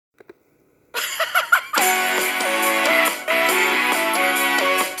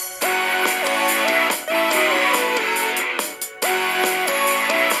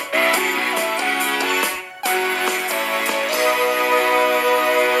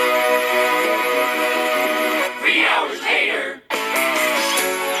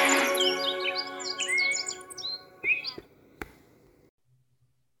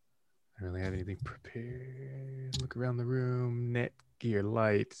Look around the room. Net gear,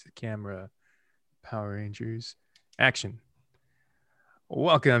 light, camera, Power Rangers, action.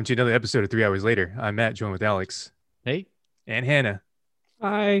 Welcome to another episode of 3 Hours Later. I'm Matt, joined with Alex. Hey. And Hannah.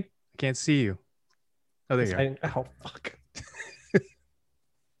 Hi. I can't see you. Oh, there you are. Oh, fuck.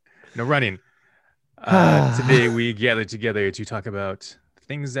 No running. Today we gathered together to talk about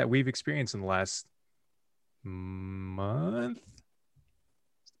things that we've experienced in the last month.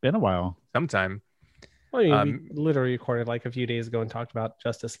 It's been a while. Sometime. Well, I mean, we literally recorded like a few days ago and talked about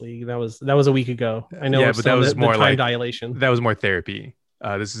Justice League. That was a week ago. I know, yeah, but that was more time like dilation. That was more therapy.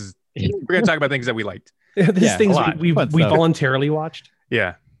 We're gonna talk about things that we liked. This things we voluntarily watched.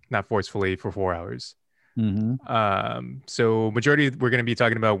 Yeah, not forcefully for 4 hours. Mm-hmm. So majority we're gonna be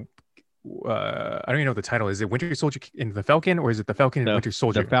talking about. I don't even know what the title is. Is it Winter Soldier and the Falcon, or is it the Falcon and Winter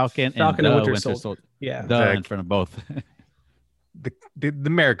Soldier? The Falcon and Winter Soldier. Yeah, in front of both. the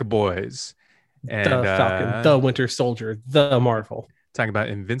America boys. And the Falcon, the Winter Soldier, the Marvel. Talking about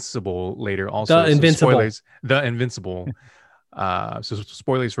Invincible later. Also, the Invincible. Spoilers. The Invincible. So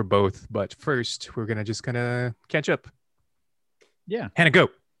spoilers for both. But first, we're gonna just kind of catch up. Yeah, Hannah, go.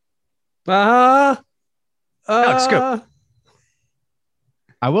 Alex, go.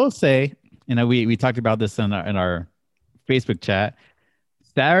 I will say, we talked about this in our Facebook chat.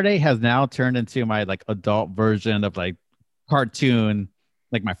 Saturday has now turned into my like adult version of like cartoon,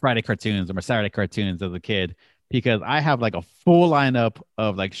 like my Friday cartoons or my Saturday cartoons as a kid, because I have like a full lineup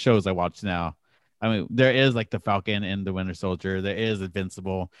of like shows I watch now. I mean, there is like the Falcon and the Winter Soldier. There is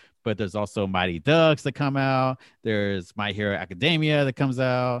Invincible, but there's also Mighty Ducks that come out. There's My Hero Academia that comes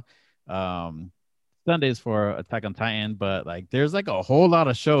out. Sundays for Attack on Titan, but like there's like a whole lot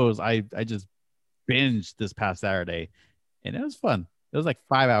of shows I just binged this past Saturday, and it was fun. It was like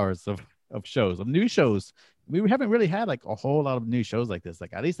 5 hours of shows, of new shows. We haven't really had like a whole lot of new shows like this,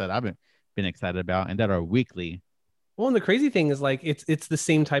 like at least that I've been excited about, and that are weekly. Well, and the crazy thing is like it's the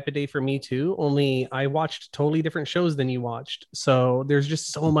same type of day for me too, only I watched totally different shows than you watched. So there's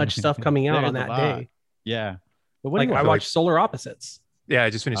just so much stuff coming out on that day. Yeah. But like I watched Solar Opposites. Yeah, I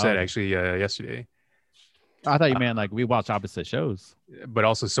just finished that actually yesterday. I thought you meant like we watch opposite shows, but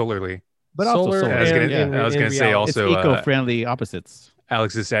also solarly. But also solar. I was gonna say also it's eco-friendly opposites.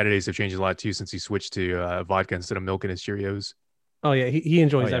 Alex's Saturdays have changed a lot too since he switched to vodka instead of milk in his Cheerios. Oh yeah, he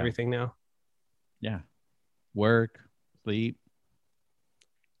enjoys everything now. Yeah, work, sleep,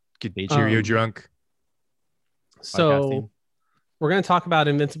 get Cheerio drunk. So we're gonna talk about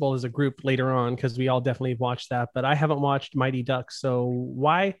Invincible as a group later on because we all definitely watched that, but I haven't watched Mighty Ducks. So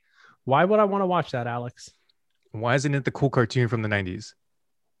why would I want to watch that, Alex? Why isn't it the cool cartoon from the 90s?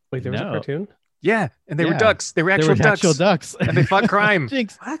 Wait, there was a cartoon? Yeah, and they were ducks. They were actual ducks. And they fought crime.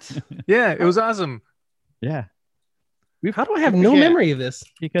 What? Yeah, it was awesome. Yeah. How do I have no memory of this?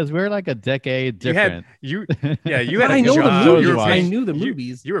 Because we're like a decade different. You had a I know job. the movies. I knew the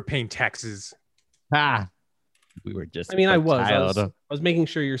movies. You were paying taxes. We were just. I mean, I was making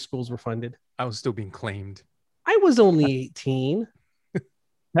sure your schools were funded. I was still being claimed. I was only 18.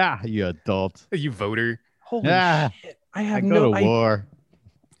 You adult. You voter. Holy shit! I had no war.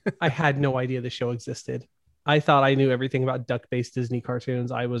 I had no idea the show existed. I thought I knew everything about duck-based Disney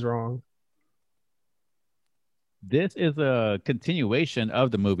cartoons. I was wrong. This is a continuation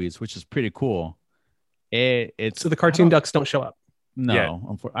of the movies, which is pretty cool. It's so the cartoon ducks don't show up.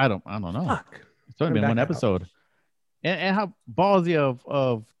 No, I don't know. Fuck. It's only been one episode. And how ballsy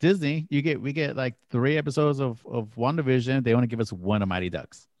of Disney, we get like 3 episodes of WandaVision. They want to give us one of Mighty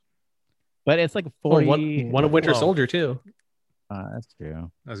Ducks. But it's like 40. One of Winter Soldier too. That's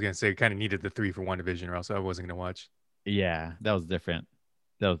true. I was gonna say kind of needed the 3 for WandaVision, or else I wasn't gonna watch. Yeah, that was different.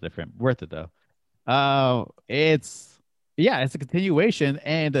 Worth it though. It's a continuation,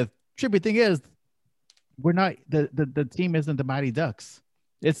 and the trippy thing is, we're not the team isn't the Mighty Ducks.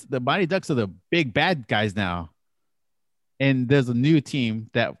 It's the Mighty Ducks are the big bad guys now, and there's a new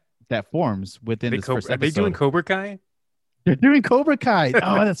team that forms within this first episode. Are they doing Cobra Kai? They're doing Cobra Kai.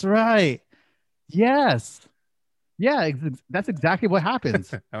 Oh, that's right. Yes. Yeah, that's exactly what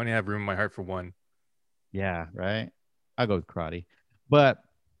happens. I only have room in my heart for one. Yeah, right. I'll go with karate, but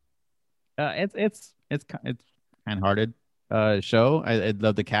it's kind-hearted show. I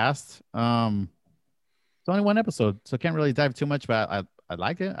love the cast. It's only one episode, so can't really dive too much. But I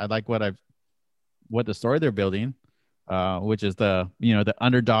like it. I like what the story they're building, which is the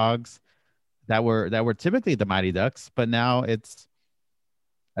underdogs that were typically the Mighty Ducks, but now it's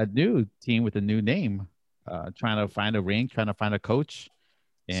a new team with a new name, trying to find a ring, trying to find a coach.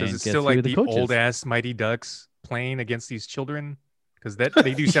 So is it still like the old ass Mighty Ducks playing against these children? Because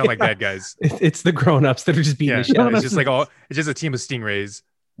they do sound like bad guys. It's the grown-ups that are just beating the shit. It's just like it's just a team of stingrays.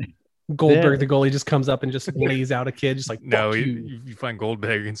 Goldberg, the goalie, just comes up and just lays out a kid, just like no, you. you find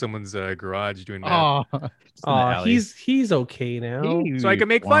Goldberg in someone's garage doing that. He's okay now. So I can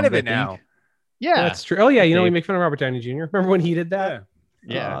make fun of it now. Yeah, that's true. Oh yeah, you know, we make fun of Robert Downey Jr. Remember when he did that?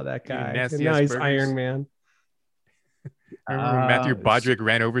 Yeah. Oh, that guy. Nasty And now he's burgers. Iron Man. Remember when Matthew Broderick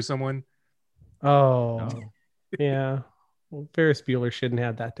ran over someone? Oh, yeah. Well, Ferris Bueller shouldn't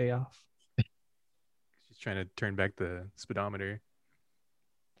have that day off. She's trying to turn back the speedometer.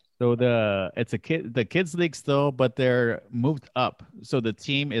 So the kids league still, but they're moved up. So the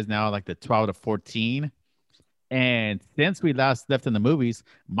team is now like the 12 to 14. And since we last left in the movies,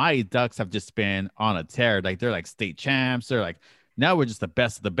 Mighty Ducks have just been on a tear. Like they're like state champs. They're like, now we're just the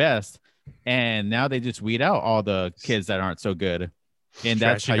best of the best. And now they just weed out all the kids that aren't so good. And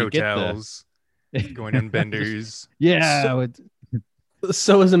that's how you hotels, going on benders. Yeah.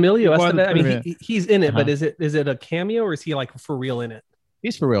 So is Emilio Estevez? I mean, he's in it, but is it a cameo or is he like for real in it?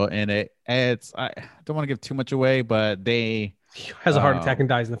 He's for real in it. I don't want to give too much away, but he has a heart attack and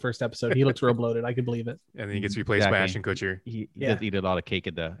dies in the first episode. He looks real bloated. I can believe it. And then he gets replaced by Ashton Kutcher. He does eat a lot of cake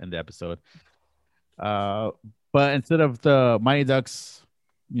in the episode. But instead of the Mighty Ducks,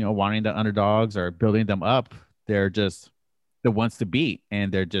 wanting the underdogs or building them up, they're just the ones to beat,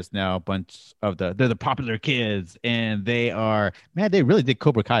 and they're just now a bunch of they're the popular kids, and they really did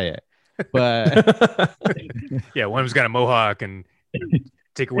Cobra Kai it. But yeah, one of them's got a mohawk and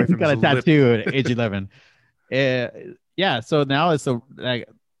take away from got his a tattoo lip. at age 11. So now it's like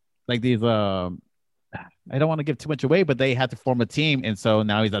these I don't want to give too much away, but they had to form a team, and so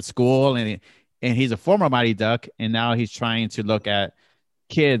now he's at school, and he's a former Mighty Duck, and now he's trying to look at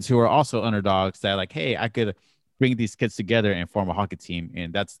kids who are also underdogs that like, hey, I could bring these kids together and form a hockey team.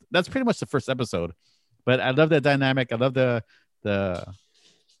 And that's pretty much the first episode. But I love the dynamic. I love the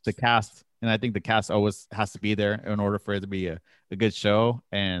cast, and I think the cast always has to be there in order for it to be a good show.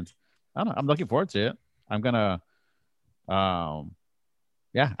 And I don't know, I'm looking forward to it. I'm gonna I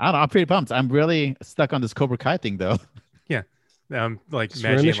don't know, I'm pretty pumped. I'm really stuck on this Cobra Kai thing though. Yeah. Like just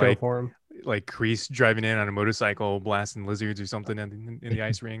imagine like Kreese driving in on a motorcycle blasting lizards or something in the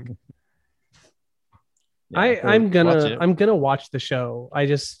ice ring. I'm gonna watch the show.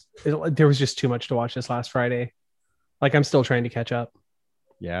 There was just too much to watch this last Friday. Like I'm still trying to catch up.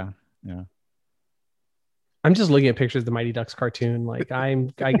 Yeah. I'm just looking at pictures of the Mighty Ducks cartoon. Like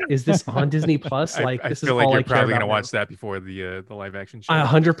is this on Disney Plus? Like I feel like you're probably gonna watch that before the live action show.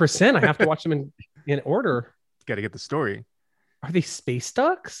 100%. I have to watch them in order. Got to get the story. Are they space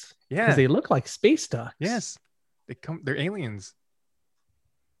ducks? Yeah, because they look like space ducks. Yes, they're aliens.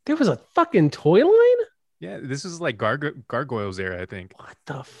 There was a fucking toy line. Yeah, this is like Gargoyles era, I think. What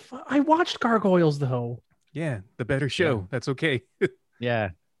the fuck? I watched Gargoyles though. Yeah, the better show. Yeah. That's okay. Yeah.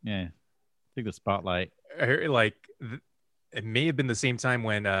 Take the spotlight. I heard, like it may have been the same time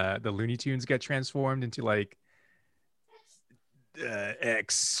when the Looney Tunes got transformed into like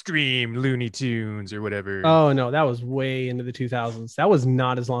Extreme Looney Tunes or whatever. Oh no, that was way into the 2000s. That was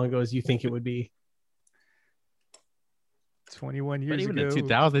not as long ago as you think it would be. 21 years even ago. The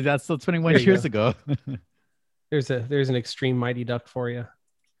 2000s, that's still 21 years ago. There's an Extreme Mighty Duck for you.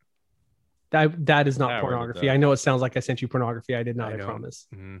 That is not pornography. I know it sounds like I sent you pornography. I did not. I promise.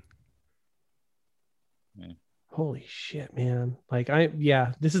 Mm-hmm. Yeah. Holy shit, man! Like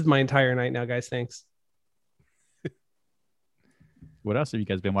this is my entire night now, guys. Thanks. What else have you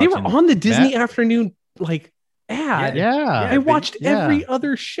guys been watching? They were on the Disney afternoon like ad. Yeah. I watched every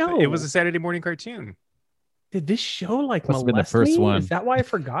other show. It was a Saturday morning cartoon. Did this show like Must have been the first me? one. Is that why I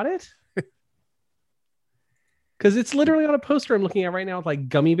forgot it? Because it's literally on a poster I'm looking at right now with like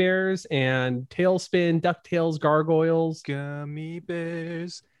gummy bears and Tailspin, DuckTales, Gargoyles. Gummy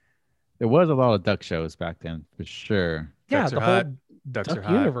bears. There was a lot of duck shows back then, for sure. Yeah, Ducks the are whole hot. Ducks duck are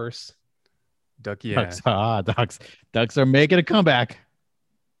hot. universe. Duck, yeah. Ducks are making a comeback.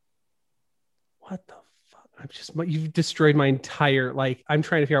 What the fuck? You've destroyed my entire, like, I'm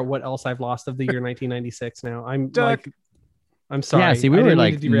trying to figure out what else I've lost of the year 1996 now. I'm sorry. Yeah, see, we were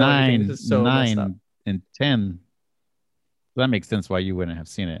like 9 so and 10. So that makes sense why you wouldn't have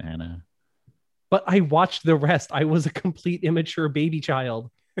seen it, Hannah. But I watched the rest. I was a complete immature baby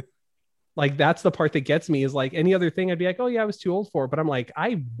child. Like, that's the part that gets me, is like any other thing I'd be like, oh yeah, I was too old for it. But I'm like,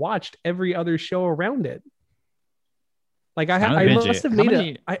 I watched every other show around it. Like I must have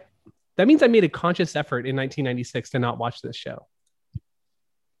made that means I made a conscious effort in 1996 to not watch this show.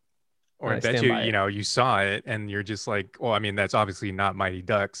 Or I bet you saw it and you're just like, well, I mean, that's obviously not Mighty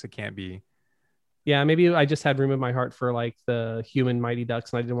Ducks. It can't be. Yeah, maybe I just had room in my heart for like the human Mighty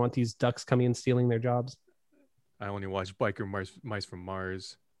Ducks, and I didn't want these ducks coming and stealing their jobs. I only watched Biker Mice from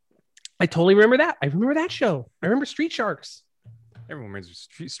Mars. I totally remember that. I remember that show. I remember Street Sharks. Everyone remembers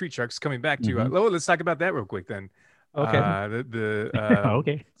Street Sharks. Coming back to Mhm. let's talk about that real quick then. Okay.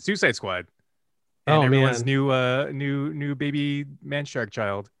 Okay. Suicide Squad and Oh everyone's man, new baby man shark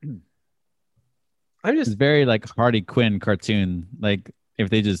child. I'm It's just very like Harley Quinn cartoon. Like if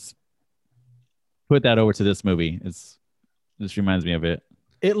they just put that over to this movie, this reminds me of it.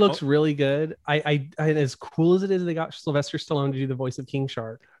 it Oh, looks really good. I as cool as it is, they got Sylvester Stallone to do the voice of King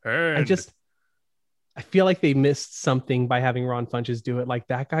Shark. and I feel like they missed something by having Ron Funches do it. Like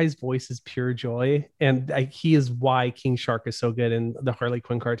that guy's voice is pure joy, and he is why King Shark is so good in the Harley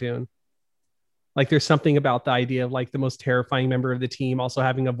Quinn cartoon. Like there's something about the idea of like the most terrifying member of the team also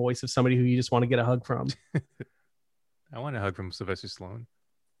having a voice of somebody who you just want to get a hug from. I want a hug from Sylvester Stallone.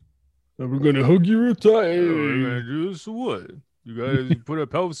 We're gonna hug you real tight. We're gonna do this. What? You gotta put our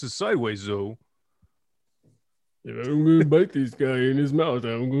pelvises sideways, though. If I'm gonna bite this guy in his mouth,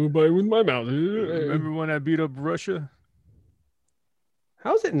 I'm gonna bite with my mouth. Remember when I beat up Russia?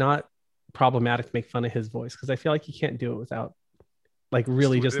 How is it not problematic to make fun of his voice? Because I feel like you can't do it without like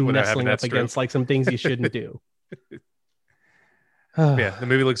really just Without having nestling that up against stroke. like some things you shouldn't do. Yeah, the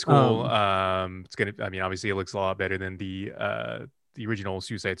movie looks cool. Um, It's gonna. I mean, obviously, it looks a lot better than the original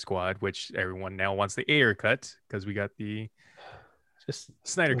Suicide Squad, which everyone now wants the Ayer cut because we got the just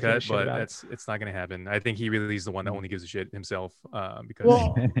Snyder don't give a cut, shit but about it. it's not gonna happen. I think he really is the one that only gives a shit himself. Because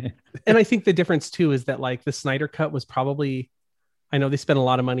Well, and I think the difference too is that like the Snyder cut was probably, I know they spent a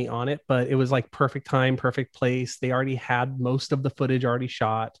lot of money on it, but it was like perfect time, perfect place. They already had most of the footage already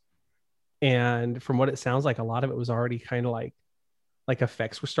shot. And from what it sounds like, a lot of it was already kind of like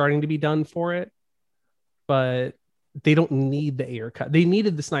effects were starting to be done for it. But they don't need the Ayer cut. They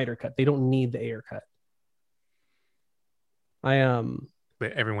needed the Snyder cut. They don't need the Ayer cut.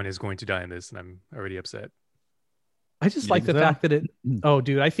 but everyone is going to die in this, and I'm already upset. I just You like think the so? fact that oh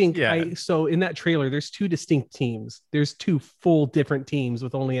dude, I think Yeah. so in that trailer, there's two distinct teams. There's two full different teams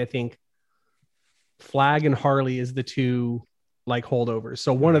with only, I think, Flag and Harley is the two like holdovers.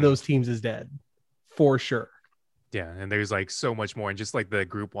 So one of Mhm. those teams is dead for sure. Yeah, and there's like so much more, and just like the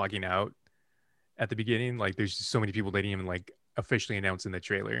group walking out at the beginning, like there's just so many people they didn't even like officially announce in the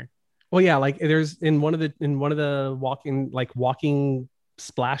trailer. Well, yeah, like there's in one of the walking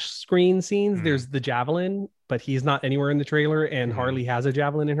splash screen scenes, Mhm. there's the javelin, but he's not anywhere in the trailer, and Mhm. Harley has a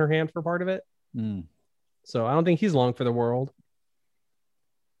javelin in her hand for part of it. Mm. So I don't think he's long for the world.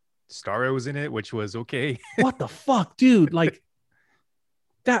 Starro was in it, which was okay. What the fuck, dude? Like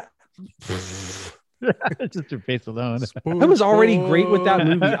that. Just your face alone. I was already great with that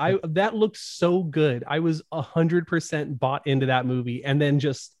movie. That looked so good. I was 100% bought into that movie, and then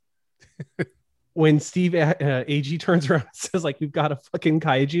just when Steve Ag turns around and says like, "We've got a fucking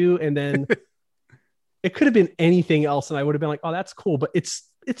kaiju," and then it could have been anything else, and I would have been like, "Oh, that's cool," but it's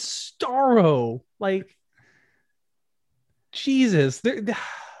Starro. Like, Jesus,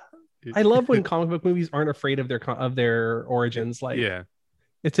 I love when comic book movies aren't afraid of their origins. Like, Yeah.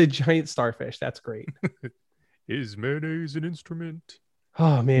 it's a giant starfish. That's great. Is mayonnaise an instrument?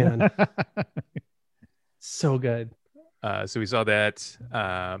 Oh man, so good. So we saw that.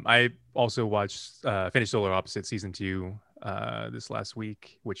 I also watched finished Solar Opposite season 2 this last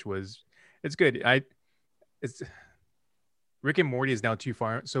week, which was it's good. It's Rick and Morty is now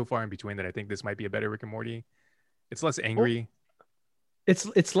so far in between that I think this might be a better Rick and Morty. It's less angry.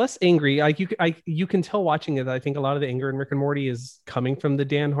 It's less angry. Like you can tell watching it. I think a lot of the anger in Rick and Morty is coming from the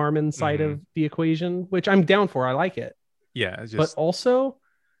Dan Harmon side of the equation, which I'm down for. I like it. Yeah, it's But just also,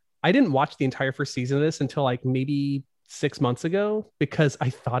 I didn't watch the entire first season of this until like maybe 6 months ago because I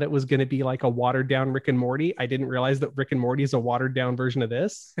thought it was going to be like a watered down Rick and Morty. I didn't realize that Rick and Morty is a watered down version of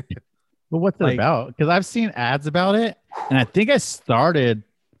this. But what's it Like- about? Because I've seen ads about it, and I think I started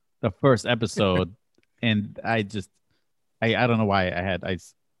the first episode, and I don't know why I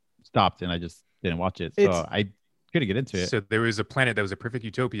stopped and I just didn't watch it. So It's- I couldn't get into it. so there was a planet that was a perfect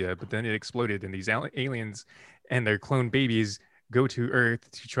utopia, but then it exploded, and these aliens and their clone babies go to Earth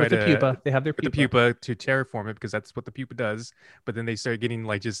to try with to the pupa. They have their with the pupa to terraform it because that's what the pupa does. But then they start getting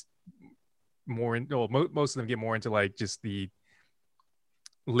like just more most of them get more into like just the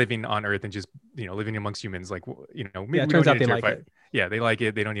living on Earth and just living amongst humans. Like maybe Yeah, we it don't turns out need to they like terrify- it. Yeah, they like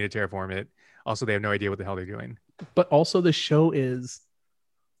it. They don't need to terraform it. Also, they have no idea what the hell they're doing. But also the show is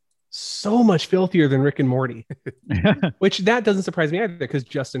so much filthier than Rick and Morty, which that doesn't surprise me either because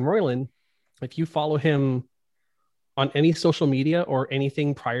Justin Roiland, if you follow him on any social media or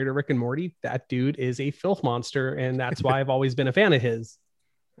anything prior to Rick and Morty, that dude is a filth monster. And that's why I've always been a fan of his.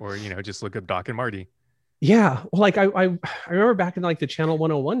 Or just look up Doc and Marty. Yeah. Well, like I remember back in like the Channel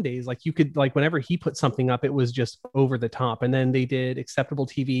 101 days, like you could like whenever he put something up, it was just over the top. And then they did Acceptable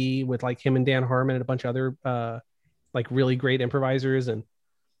TV with like him and Dan Harmon and a bunch of other like really great improvisers, and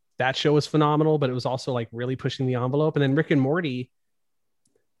that show was phenomenal, but it was also like really pushing the envelope. And then Rick and Morty,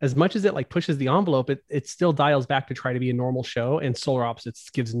 as much as it like pushes the envelope, it still dials back to try to be a normal show. And Solar Opposites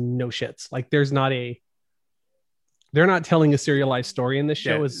gives no shits. Like they're not telling a serialized story in this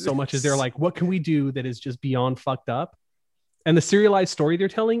show as so much as they're like, what can we do that is just beyond fucked up? And the serialized story they're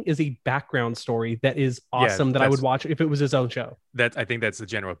telling is a background story that is awesome that I would watch if it was his own show. I think that's the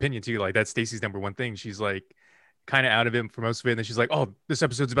general opinion too. Like that's Stacey's number one thing. She's like kind of out of it for most of it. And then she's like, oh, this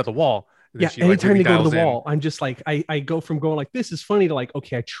episode's about the wall. And yeah. Anytime they go to the wall, I'm just like, I go from going like, this is funny to like,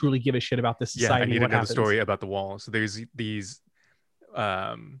 okay, I truly give a shit about this society. Yeah, I need another story about the wall. So there's these,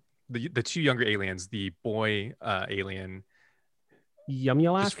 the two younger aliens, the boy alien.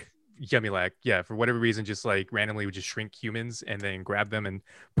 Yumulak, yeah, for whatever reason, just like randomly would just shrink humans and then grab them and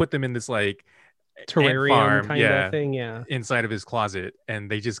put them in this like terrarium kind of thing, inside of his closet, and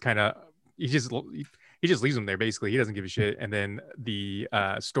they just kind of he just leaves them there. Basically, he doesn't give a shit. And then the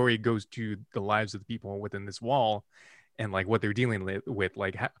story goes to the lives of the people within this wall and like what they're dealing with,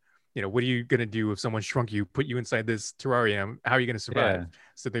 like how, what are you gonna do if someone shrunk you, put you inside this terrarium? How are you gonna survive?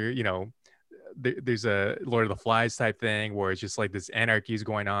 So they're there's a Lord of the Flies type thing where it's just like this anarchy is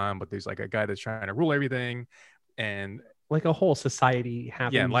going on, but there's like a guy that's trying to rule everything, and like a whole society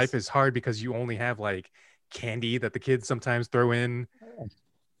happens. Yeah, and life is hard because you only have like candy that the kids sometimes throw in.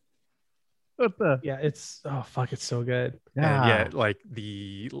 Yeah, it's it's so good. And yeah, like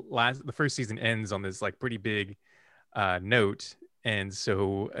the first season ends on this like pretty big note, and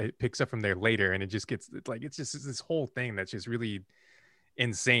so it picks up from there later, and it just gets it's just this whole thing that's just really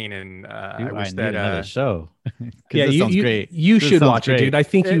insane. And I wish that another show. Yeah, this sounds great. You should watch it, dude. I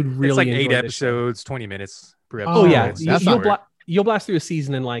think you'd really it's like 8 episodes, 20 minutes per episode. Oh yeah, you'll blast through a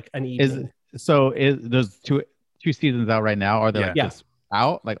season in like an evening. There's two seasons out right now? Are they just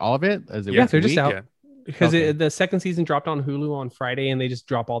out, like all of it? They're just out because the second season dropped on Hulu on Friday, and they just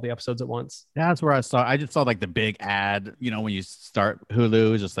drop all the episodes at once. That's where I just saw like the big ad, when you start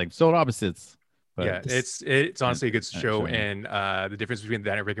Hulu, just like Solar Opposites. But yeah, it's honestly a good show, and the difference between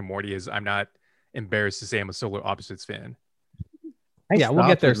that and Rick and Morty is I'm not embarrassed to say I'm a Solar Opposites fan. We'll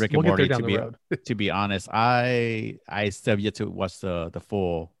get there. We'll get there down the road. To be honest, I still have yet to watch the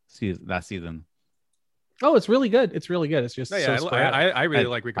full season, that season. Oh, it's really good. It's really good. It's just I really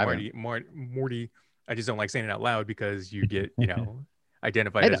like Rick and Morty. I just don't like saying it out loud because you get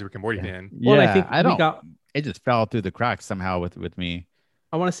identified as a Rick and Morty fan. Well, I think it just fell through the cracks somehow with me.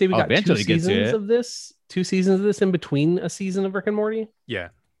 I want to say we got 2 seasons of this. 2 seasons of this in between a season of Rick and Morty. Yeah,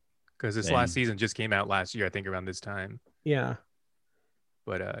 because this last season just came out last year, I think, around this time. Yeah,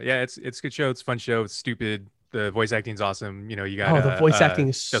 but it's a good show. It's a fun show. It's stupid. The voice acting's awesome. You got the voice acting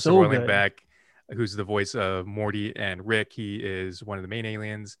is Justin so Roiland good. back, who's the voice of Morty and Rick. He is one of the main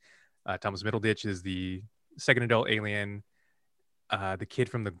aliens. Thomas Middleditch is the second adult alien. The kid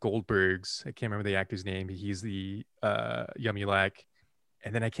from the Goldbergs, I can't remember the actor's name. He's the Yumulak.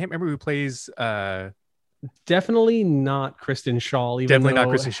 And then I can't remember who plays. Definitely not Kristen Shaw. Definitely not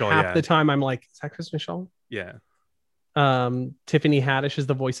Kristen Shaw. Half the time I'm like, is that Kristen Shaw? Yeah. Tiffany Haddish is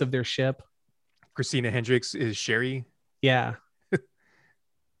the voice of their ship. Christina Hendricks is Sherry. Yeah.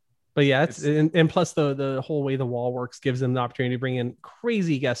 But yeah, and plus the whole way the wall works gives them the opportunity to bring in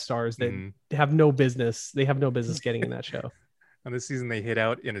crazy guest stars that have no business. They have no business getting in that show. On this season, they hid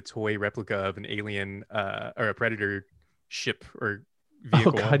out in a toy replica of an alien or a predator ship or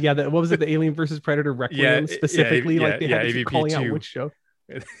vehicle. Oh god, yeah. What was it? The Alien versus Predator Requiem specifically? They had to keep calling out which show.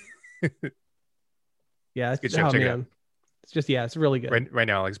 Yeah, it's good show. Check it out. It's just it's really good. Right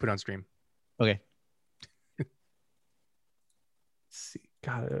now, Alex, put it on stream. Okay. Let's see.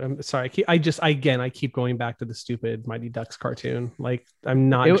 God, I'm sorry. I keep going back to the stupid Mighty Ducks cartoon. Like, I'm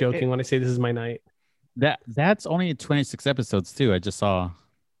not joking when I say this is my night. That's only 26 episodes too. I just saw.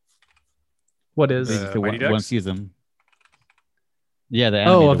 What is one season? Yeah,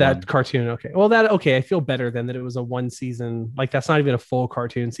 of that cartoon. Okay, well I feel better then that it was a 1 season. Like, that's not even a full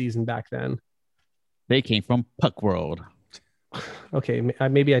cartoon season back then. They came from Puck World. Okay,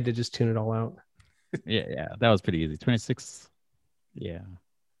 maybe I did just tune it all out. Yeah, that was pretty easy. 26. Yeah.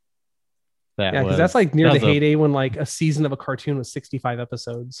 Because that's like near the heyday when like a season of a cartoon was 65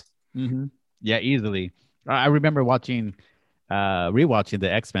 episodes. Mm-hmm. Yeah, easily. I remember rewatching the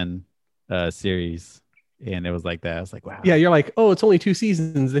X-Men series, and it was like that. I was like, wow. Yeah, you're like, oh, it's only 2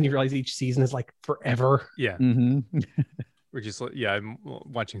 seasons. Then you realize each season is like forever. Yeah. Mm-hmm. We're just I'm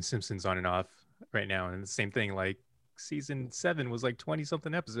watching Simpsons on and off right now, and the same thing. Like season 7 was like 20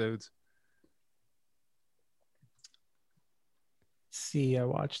 something episodes. See, I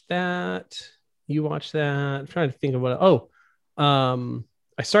watched that. You watched that. I'm trying to think of what.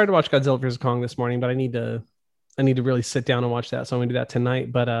 I started to watch Godzilla vs Kong this morning, but I need to I need to really sit down and watch that. So I'm gonna do that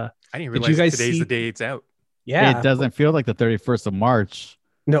tonight. But I didn't did realize you guys today's see the day it's out. Yeah. It doesn't feel like the 31st of March.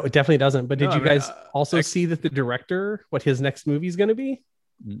 No, it definitely doesn't. But did No, you I mean, guys also see that the director, what his next movie is going to be?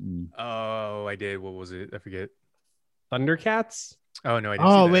 Oh, I did. What was it? I forget. Thundercats. Oh no, I didn't.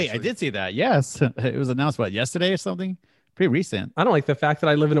 See that, wait, actually. I did see that. Yes, it was announced yesterday or something. Pretty recent. I don't like the fact that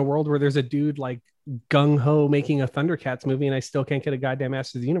I live in a world where there's a dude like gung ho making a Thundercats movie, and I still can't get a goddamn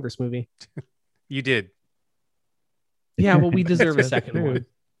Masters of the Universe movie. You did. Yeah, well, we deserve a second one.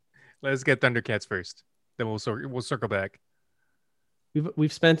 Let's get Thundercats first. Then we'll circle back.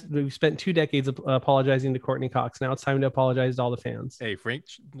 We've spent 2 decades apologizing to Courtney Cox. Now it's time to apologize to all the fans. Hey, Frank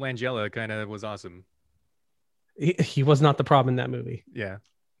Langella kind of was awesome. He was not the problem in that movie. Yeah.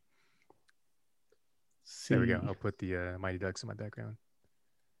 There we go. I'll put the Mighty Ducks in my background.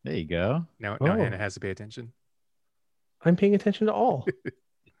 There you go. Now Hannah has to pay attention. I'm paying attention to all.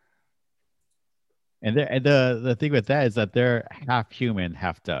 And the thing with that is that they're half human,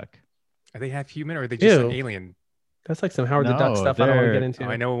 half duck. Are they half human or are they just an alien? That's like some Howard the Duck stuff I don't want to get into.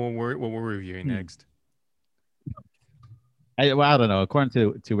 I know what we're reviewing next. I don't know. According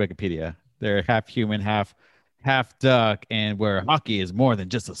to Wikipedia, they're half human, half duck, and where hockey is more than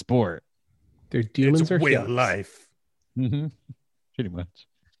just a sport. They're demons it's or way ducks. of life. Mm-hmm. Pretty much.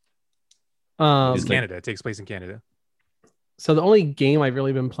 It's Canada. It takes place in Canada. So the only game I've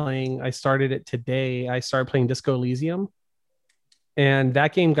really been playing, I started it today. I started playing Disco Elysium, and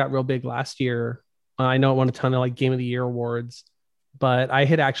that game got real big last year. I know it won a ton of like Game of the Year awards, but I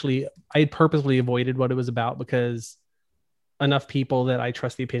had purposely avoided what it was about because enough people that I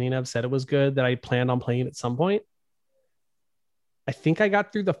trust the opinion of said it was good that I planned on playing it at some point. I think I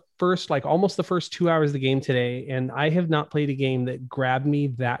got through almost the first 2 hours of the game today, and I have not played a game that grabbed me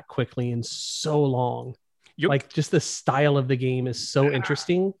that quickly in so long. Yep. Like just the style of the game is so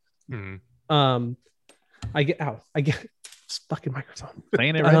interesting. Mm-hmm. I get this fucking microphone.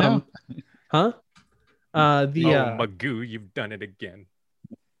 Playing it right now? Huh? Magoo, you've done it again.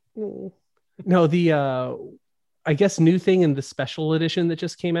 No, I guess new thing in the special edition that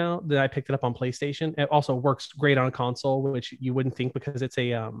just came out that I picked it up on PlayStation. It also works great on a console, which you wouldn't think because it's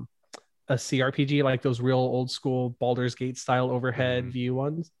a CRPG, like those real old school Baldur's Gate style overhead view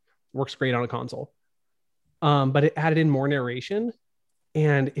ones. Works great on a console. But it added in more narration,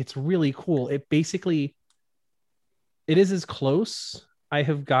 and it's really cool. It is as close I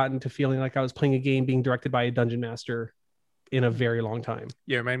have gotten to feeling like I was playing a game being directed by a dungeon master in a very long time.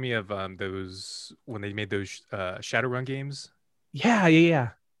 Yeah, remind me of those when they made those Shadowrun games.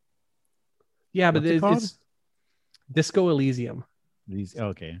 Yeah. But it's Disco Elysium.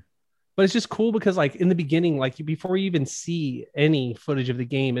 Okay. But it's just cool because like in the beginning, like before you even see any footage of the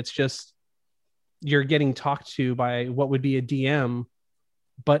game, it's just you're getting talked to by what would be a DM,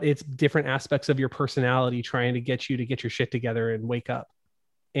 but it's different aspects of your personality trying to get you to get your shit together and wake up.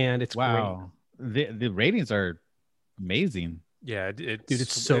 And it's great. The ratings are amazing. Yeah,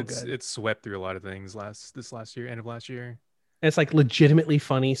 it's so good. It's swept through a lot of things this last year, end of last year. And it's like legitimately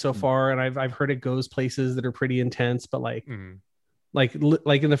funny so far, and I've heard it goes places that are pretty intense, but like like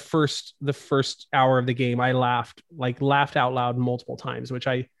in the first hour of the game, I laughed out loud multiple times, which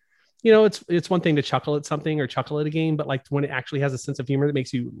it's one thing to chuckle at something or chuckle at a game, but like when it actually has a sense of humor that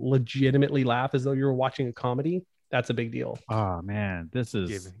makes you legitimately laugh as though you were watching a comedy, that's a big deal. Oh man, this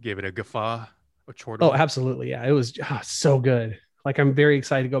is give it a guffaw, a chortle. Oh, absolutely, yeah, it was so good. Like I'm very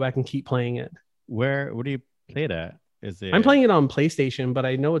excited to go back and keep playing it. Where do you play it at? I'm playing it on PlayStation, but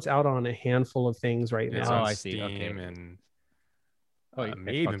I know it's out on a handful of things right now. On I see. Steam okay. And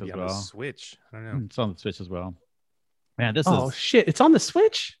may even be on the Switch. I don't know. It's on the Switch as well. Man, shit! It's on the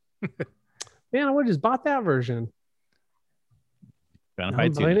Switch. Man, I would have just bought that version. I'm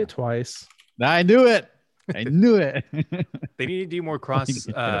buying it twice. I knew it. I knew it. They need to do more cross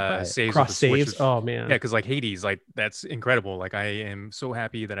saves. Cross saves. Oh man. Yeah, because like Hades, like that's incredible. Like I am so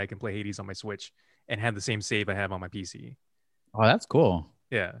happy that I can play Hades on my Switch and have the same save I have on my PC. Oh, that's cool.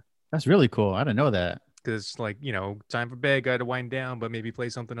 Yeah, that's really cool. I didn't know that. Because like time for bed, got to wind down, but maybe play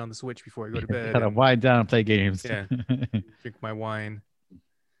something on the Switch before I go to bed. Got to wind down and play games. Yeah, drink my wine.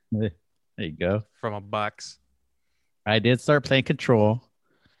 There you go. From a box. I did start playing Control.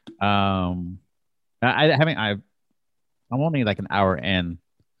 I'm only like an hour in,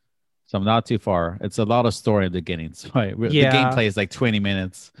 so I'm not too far. It's a lot of story in the beginning. So the gameplay is like 20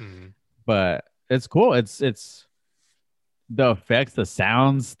 minutes, but it's cool. It's the effects, the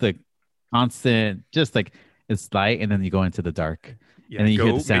sounds, the constant, just like it's light, and then you go into the dark, and then you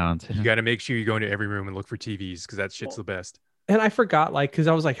hear the sound. You got to make sure you go into every room and look for TVs because that shit's the best. And I forgot, like, because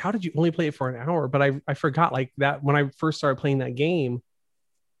I was like, how did you only play it for an hour? But I forgot, like, that when I first started playing that game,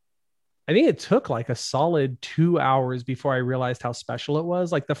 I think it took like a solid 2 hours before I realized how special it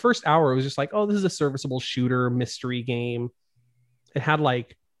was. Like the first hour, it was just like, oh, this is a serviceable shooter mystery game. It had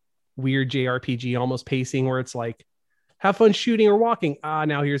like weird JRPG almost pacing where it's like, have fun shooting or walking.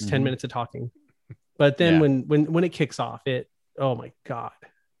 Now here's 10 minutes of talking. But then when it kicks off, oh my God.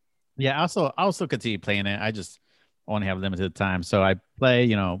 Yeah, I also continue playing it. I just only have limited time. So I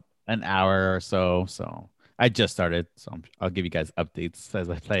play, an hour or so. So I just started. So I'll give you guys updates as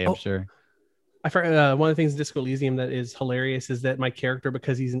I play, I'm sure. I forgot one of the things in Disco Elysium that is hilarious is that my character,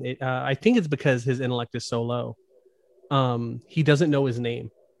 because I think it's because his intellect is so low, he doesn't know his name.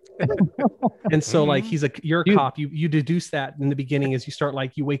 And so like you're a cop, you deduce that in the beginning as you start,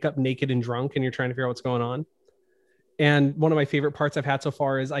 like you wake up naked and drunk and you're trying to figure out what's going on. And one of my favorite parts I've had so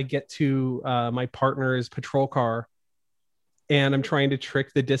far is I get to my partner's patrol car and I'm trying to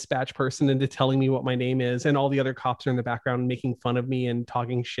trick the dispatch person into telling me what my name is, and all the other cops are in the background making fun of me and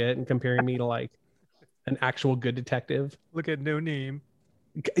talking shit and comparing me to like an actual good detective. Look at no name.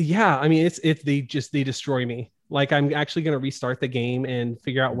 Yeah, I mean they destroy me. Like I'm actually going to restart the game and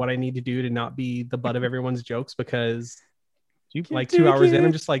figure out what I need to do to not be the butt of everyone's jokes, because like 2 hours in,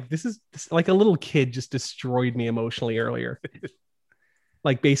 I'm just like, this like a little kid just destroyed me emotionally earlier.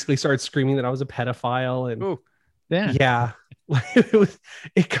 Like basically started screaming that I was a pedophile and yeah.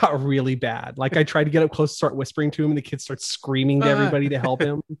 It got really bad. Like I tried to get up close, start whispering to him, and the kid starts screaming to everybody to help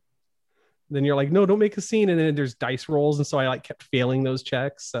him. Then you're like, no, don't make a scene. And then there's dice rolls, and so I like kept failing those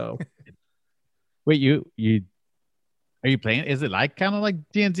checks. So wait, you are you playing? Is it like kind of like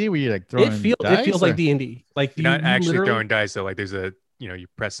D&D where you're like throwing dice? It feels like D&D. Like you're not actually throwing dice, so like there's a you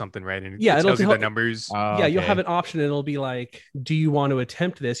press something, right? And it tells you the numbers. You'll have an option, and it'll be like, do you want to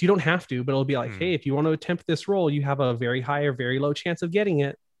attempt this? You don't have to, but it'll be like, hey, if you want to attempt this roll, you have a very high or very low chance of getting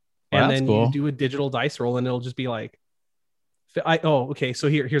it. And then you do a digital dice roll, and it'll just be like, okay. So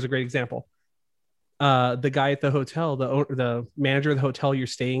here's a great example. The guy at the hotel, the manager of the hotel you're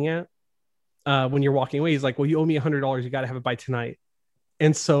staying at, when you're walking away, he's like, well, you owe me $100. You got to have it by tonight.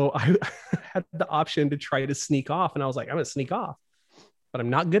 And so I had the option to try to sneak off, and I was like, I'm going to sneak off, but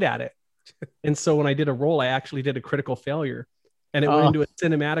I'm not good at it. And so when I did a roll, I actually did a critical failure, and it went into a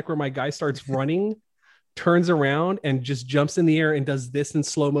cinematic where my guy starts running, turns around, and just jumps in the air and does this in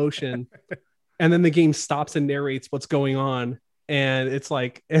slow motion. And then the game stops and narrates what's going on. And it's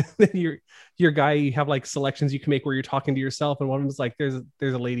like, and then your guy, you have like selections you can make where you're talking to yourself. And one of them is like, there's a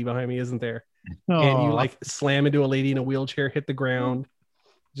lady behind me, isn't there? And you like slam into a lady in a wheelchair, hit the ground.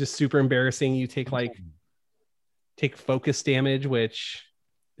 Just super embarrassing. You take focus damage, which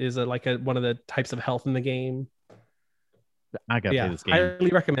is one of the types of health in the game. I gotta play this game. I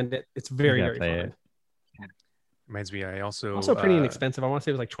highly recommend it. It's very, very fun. Reminds me, I also pretty inexpensive. I want to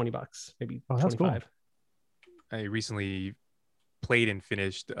say it was like $20, maybe 25. Cool. I recently played and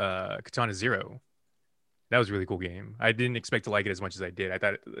finished Katana Zero. That was a really cool game. I didn't expect to like it as much as I did. I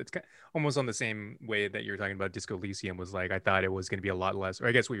thought it's almost on the same way that you're talking about Disco Elysium was like, I thought it was going to be a lot less, or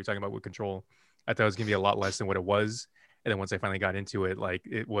I guess what you're talking about with Control, I thought it was going to be a lot less than what it was. And then once I finally got into it, like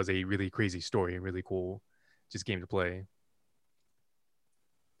it was a really crazy story and really cool just game to play.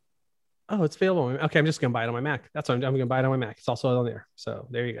 Oh, it's available. Okay, I'm just going to buy it on my Mac. That's what I'm going to buy it on my Mac. It's also on there. So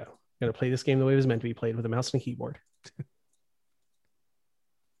there you go. I'm going to play this game the way it was meant to be played, with a mouse and a keyboard.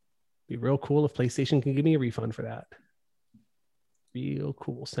 Be real cool if PlayStation can give me a refund for that. Real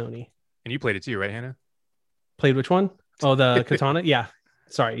cool, Sony. And you played it too, right, Hannah? Played which one? Oh, the Katana? Yeah.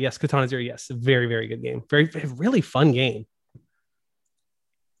 Sorry. Yes, Katana Zero. Yes. Very, very good game. Very, really fun game.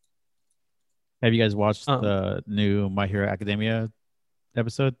 Have you guys watched the new My Hero Academia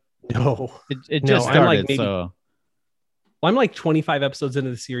episode? No. It just started, I'm like 25 episodes into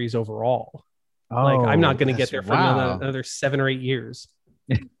the series overall. Like I'm not going to get there for another 7 or 8 years.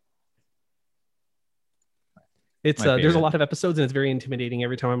 It's there's a lot of episodes, and it's very intimidating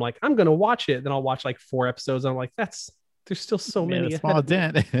every time I'm like, I'm going to watch it. Then I'll watch like 4 episodes. And I'm like, there's still so many. Small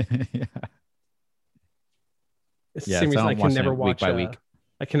dent. It's the same reason I can never watch week by week.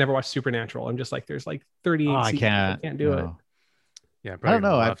 I can never watch Supernatural. I'm just like, there's like 38 seasons. I can't do it. Yeah, probably I don't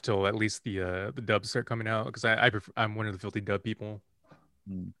know. I have till at least the dubs start coming out, because I'm one of the filthy dub people.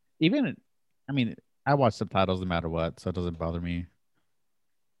 I watch subtitles no matter what, so it doesn't bother me.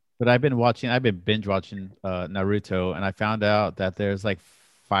 But I've been binge watching Naruto, and I found out that there's like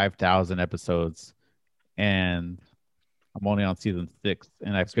 5,000 episodes, and I'm only on season 6,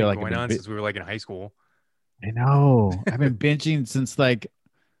 and I feel like going on since we were like in high school. I know. I've been binging since like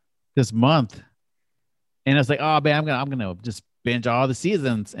this month, and it's like, oh man, I'm gonna just binge all the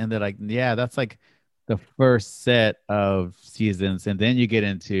seasons, and they're like, yeah, that's like the first set of seasons, and then you get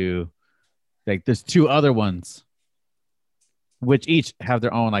into like there's 2 other ones. which each have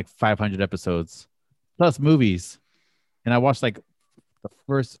their own like 500 episodes plus movies. And I watched like the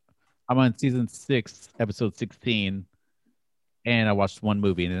first. I'm on season 6, episode 16, and I watched one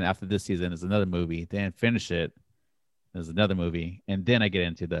movie. And then after this season is another movie. Then finish it. There's another movie, and then I get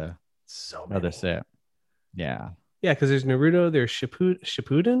into the other set. Yeah, yeah, because there's Naruto, there's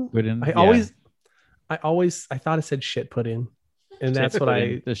Shippuden. I thought it said shit put in, and that's what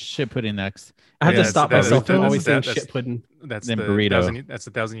the shit put in next. I have to stop myself from always saying shit pudding. That's then the burrito. That's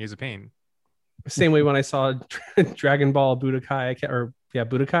 1,000 Years of Pain. Same way when I saw Dragon Ball Budokai,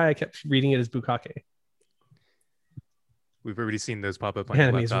 Budokai, I kept reading it as Bukake. We've already seen those pop up on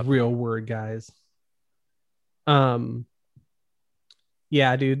Anime your is laptop. a real word, guys.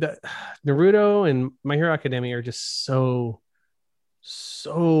 Yeah, dude, Naruto and My Hero Academia are just so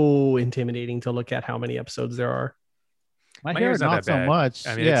intimidating to look at how many episodes there are. My Hero not so much.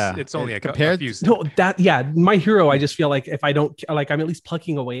 I mean, it's only a few. No, My Hero, I just feel like if I don't like, I'm at least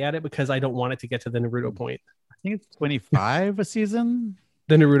plucking away at it because I don't want it to get to the Naruto point. I think it's 25 a season.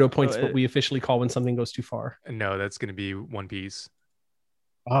 The Naruto point's what we officially call when something goes too far. No, that's going to be One Piece.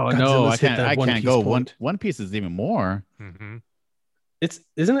 Oh no, I can't go. One Piece is even more. Mm-hmm.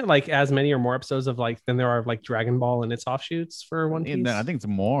 Isn't it like as many or more episodes of like than there are like Dragon Ball and its offshoots for One Piece? I think it's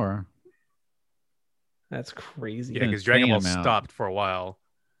more. That's crazy. Yeah, because Dragon Ball stopped for a while.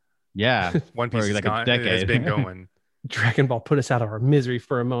 Yeah, One Piece is like a decade. Has been going. Dragon Ball put us out of our misery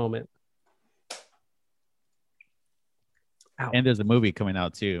for a moment. Ow. And there's a movie coming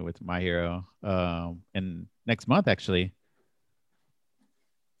out too with My Hero, and next month actually.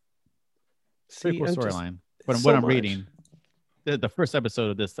 Pretty cool storyline. But what I'm reading, the first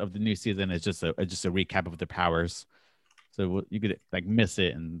episode of the new season is just a recap of the powers, so you could like miss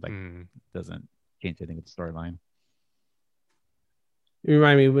it and like doesn't change anything with the storyline. You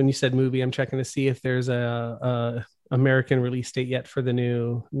remind me when you said movie. I'm checking to see if there's a American release date yet for the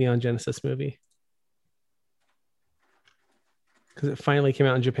new Neon Genesis movie, because it finally came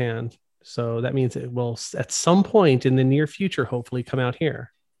out in Japan. So that means it will at some point in the near future hopefully come out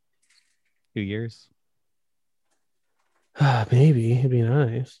here. 2 years. Maybe it'd be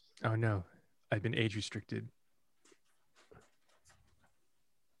nice. Oh no, I've been age restricted.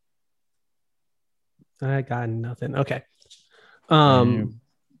 I got nothing. Okay. All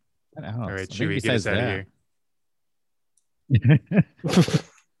right, Chewie, get us out of here. Couldn't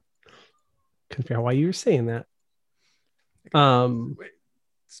figure out why you were saying that. Wait,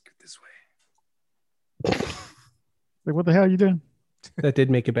 scoot this way. Like, what the hell are you doing? That did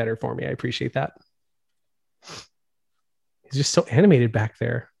make it better for me. I appreciate that. He's just so animated back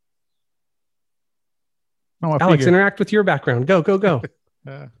there. Oh, Alex, interact with your background. Go.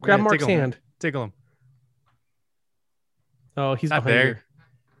 Grab Mark's hand. Tickle him. Oh, he's not behind there. Here.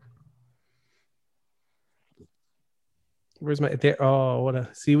 Where's my there? Oh, what a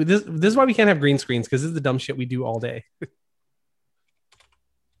see. This is why we can't have green screens, because this is the dumb shit we do all day.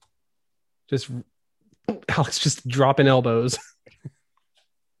 Just Alex just dropping elbows.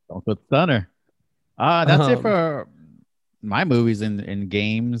 Don't put stunner. That's it for my movies and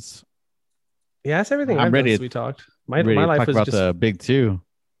games. Yeah, that's everything. I'm ready. We talked. My life was about just the big two.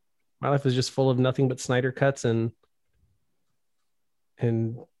 My life was just full of nothing but Snyder cuts and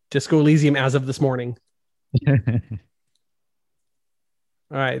Disco Elysium as of this morning.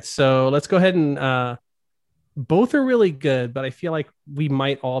 All right, so let's go ahead and both are really good, but I feel like we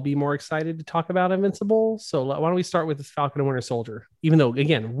might all be more excited to talk about Invincible. So why don't we start with this Falcon and Winter Soldier? Even though,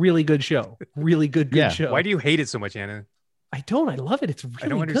 again, really good show, really good show. Why do you hate it so much, Anna? I don't. I love it. It's really good. I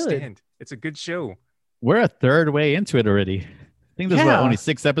don't understand. It's a good show. We're a third way into it already. I think there's only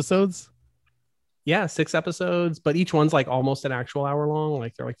 6 episodes. Yeah, 6 episodes, but each one's like almost an actual hour long.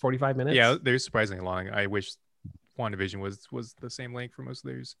 Like they're like 45 minutes. Yeah, they're surprisingly long. I wish WandaVision was the same length for most of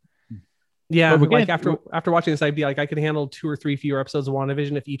theirs. Yeah, like after watching this, I'd be like, I could handle 2 or 3 fewer episodes of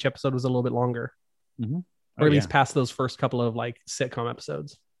WandaVision if each episode was a little bit longer, or at least past those first couple of like sitcom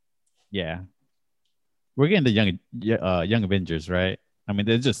episodes. Yeah, we're getting the young Avengers, right? I mean,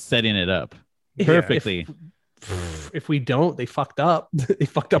 they're just setting it up perfectly. If we don't, they fucked up. They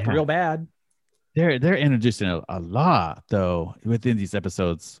fucked up real bad. They're introducing a lot though within these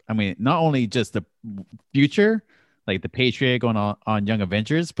episodes. I mean, not only just the future, like the Patriot going on Young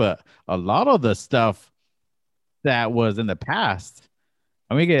Avengers, but a lot of the stuff that was in the past.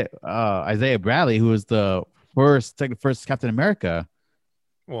 And we get Isaiah Bradley, who was the first Captain America.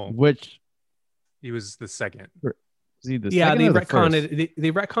 Well, which he was the second. They retconned it.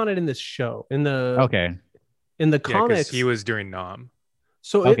 They retconned it in this show. In the comics, he was during Nam.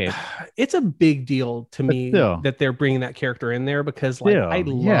 So it's a big deal to me that they're bringing that character in there, because like I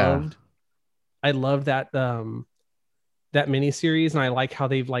loved that that miniseries, and I like how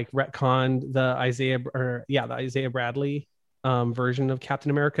they've like retconned the Isaiah Bradley version of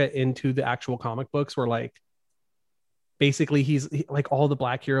Captain America into the actual comic books, where like basically like all the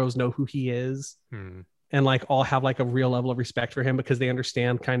black heroes know who he is, and like all have like a real level of respect for him because they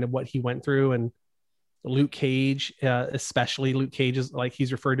understand kind of what he went through. And Luke Cage, especially Luke Cage, is like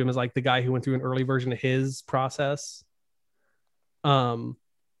he's referred to him as like the guy who went through an early version of his process.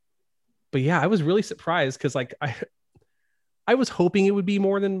 But yeah, I was really surprised because like I was hoping it would be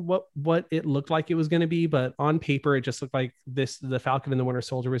more than what it looked like it was going to be, but on paper it just looked like the Falcon and the Winter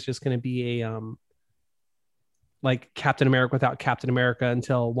Soldier was just going to be a like Captain America without Captain America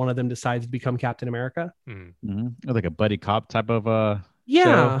until one of them decides to become Captain America. Like a buddy cop type of yeah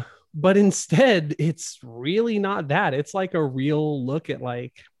show. But instead it's really not that. It's like a real look at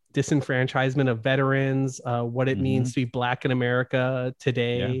like disenfranchisement of veterans, what it means to be black in America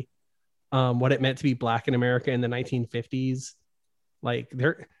today, what it meant to be black in America in the 1950s. Like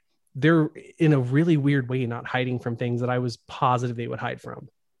they're in a really weird way not hiding from things that I was positive they would hide from.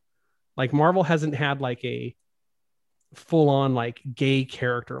 Like Marvel hasn't had like a full on like gay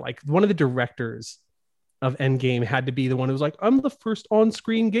character. Like one of the directors of Endgame had to be the one who was like, I'm the first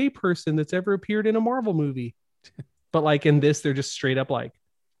on-screen gay person that's ever appeared in a Marvel movie. But like in this, they're just straight up like,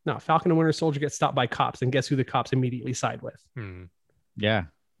 no, Falcon and Winter Soldier gets stopped by cops, and guess who the cops immediately side with? Yeah,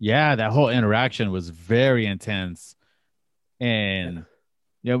 that whole interaction was very intense, and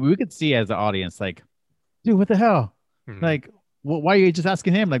we could see as the audience like, dude, what the hell? Like, why are you just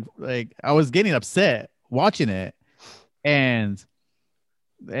asking him? Like I was getting upset watching it, and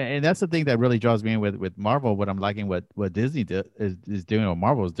that's the thing that really draws me in with Marvel. What I'm liking, what Disney is doing, or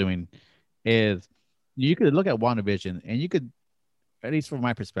Marvel is doing, is you could look at WandaVision and you could, at least from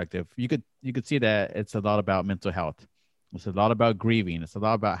my perspective, you could see that it's a lot about mental health. It's a lot about grieving. It's a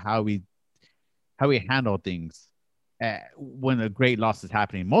lot about how we handle things when a great loss is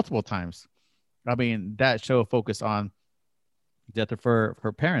happening multiple times. I mean, that show focused on death of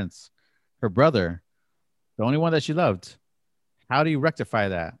her parents, her brother, the only one that she loved. How do you rectify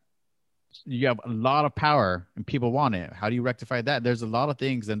that? You have a lot of power and people want it. How do you rectify that? There's a lot of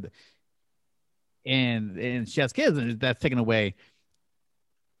things, and she has kids, and that's taken away.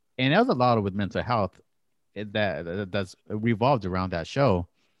 And that was a lot with mental health that's revolved around that show.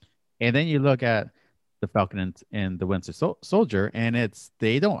 And then you look at the Falcon and the Winter Soldier, and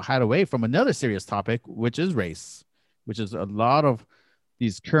they don't hide away from another serious topic, which is race, which is a lot of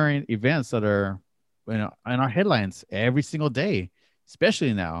these current events that are in our headlines every single day,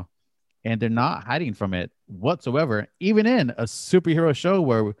 especially now. And they're not hiding from it whatsoever, even in a superhero show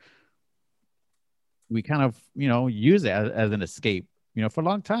where we kind of, use it as an escape, for a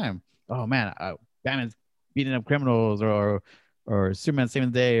long time. Oh man, Batman's beating up criminals, or Superman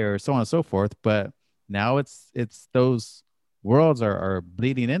saving the day, or so on and so forth. But now it's those worlds are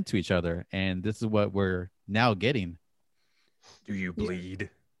bleeding into each other, and this is what we're now getting. Do you bleed?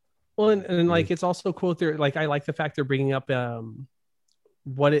 Well, and like it's also cool. They're like, I like the fact they're bringing up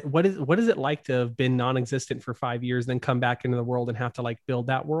what is it like to have been non-existent for 5 years, then come back into the world and have to like build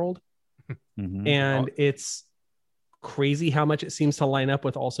that world. And it's crazy how much it seems to line up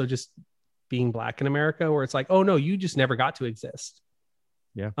with also just being black in America, where it's like, oh no, you just never got to exist.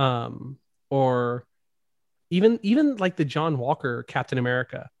 Or even like the John Walker Captain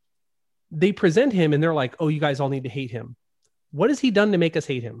America, they present him and they're like, oh, you guys all need to hate him. What has he done to make us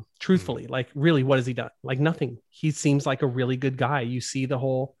hate him? Truthfully, like really, what has he done? Like nothing. He seems like a really good guy. You see the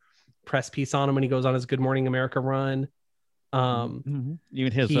whole press piece on him when he goes on his Good Morning America run. Even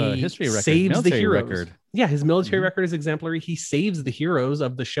his history record, saves the heroes. Record. Yeah, his military record is exemplary. He saves the heroes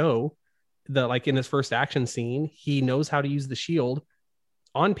of the show. Like in his first action scene, he knows how to use the shield.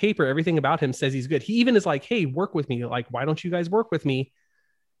 On paper, everything about him says he's good. He even is like, hey, work with me. Like, why don't you guys work with me?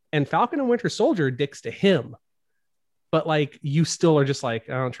 And Falcon and Winter Soldier dicks to him. But like, you still are just like,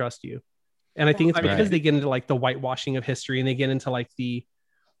 I don't trust you. And I think it's because they get into like the whitewashing of history, and they get into like the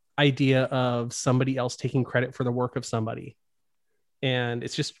idea of somebody else taking credit for the work of somebody. And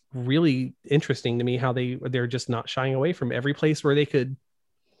it's just really interesting to me how they're just not shying away from every place where they could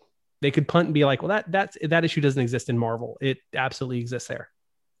punt and be like, well, that issue doesn't exist in Marvel. It absolutely exists there.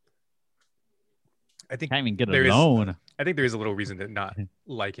 I think can't even get alone. I think there is a little reason to not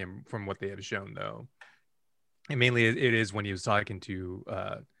like him from what they have shown, though. And mainly it is when he was talking to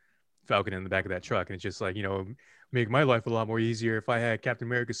Falcon in the back of that truck, and it's just like, make my life a lot more easier if I had Captain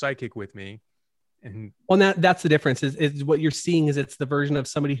America's sidekick with me. And that's the difference is what you're seeing is it's the version of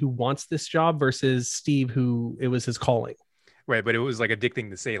somebody who wants this job versus Steve, who it was his calling. Right, but it was like addicting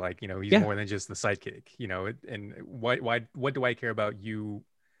to say, like, he's more than just the sidekick, and what do I care about you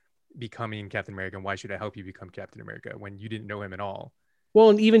becoming Captain America, and why should I help you become Captain America when you didn't know him at all? Well,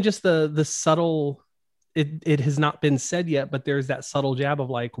 and even just the subtle, it has not been said yet, but there's that subtle jab of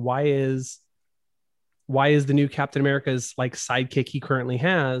like, why is the new Captain America's like sidekick he currently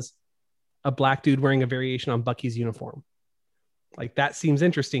has a black dude wearing a variation on Bucky's uniform? Like that seems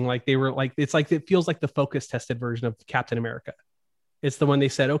interesting. Like they were like, it's like, it feels like the focus tested version of Captain America. It's the one they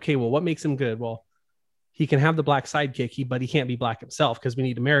said, okay, well, what makes him good? Well, he can have the black sidekick, but he can't be black himself because we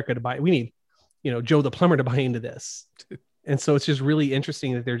need America to buy. We need, Joe the plumber to buy into this. And so it's just really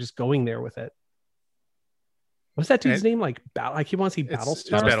interesting that they're just going there with it. What's that dude's name? Like Battle? I keep wanting to say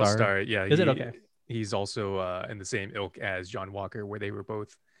Battlestar. It's Battlestar. Yeah. Is it okay? He's also in the same ilk as John Walker, where they were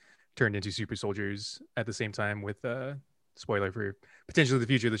both turned into super soldiers at the same time. With spoiler for potentially the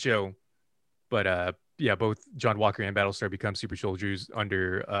future of the show, but yeah, both John Walker and Battlestar become super soldiers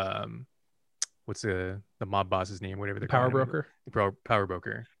under what's the mob boss's name? Whatever the power broker. Power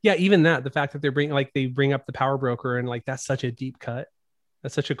broker. Yeah, even that, the fact that they bring up the power broker, and like that's such a deep cut.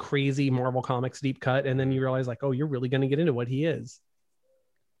 That's such a crazy Marvel Comics deep cut, and then you realize like, oh, you're really going to get into what he is.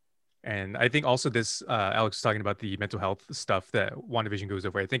 And I think also this Alex was talking about the mental health stuff that WandaVision goes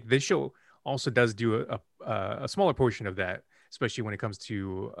over. I think this show also does do a smaller portion of that, especially when it comes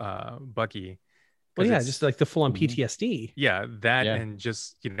to Bucky. Well, yeah, just like the full on PTSD. Yeah, that and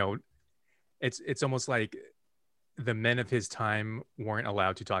just it's almost like the men of his time weren't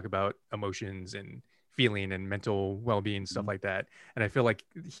allowed to talk about emotions and feeling and mental well-being, stuff like that. And I feel like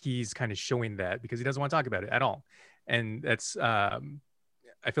he's kind of showing that because he doesn't want to talk about it at all. And that's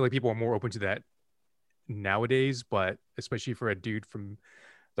I feel like people are more open to that nowadays, but especially for a dude from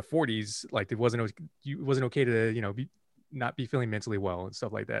the 40s, like it wasn't okay to not be feeling mentally well and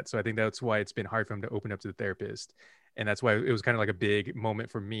stuff like that. So I think that's why it's been hard for him to open up to the therapist. And that's why it was kind of like a big moment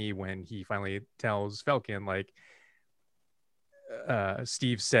for me when he finally tells Falcon, like,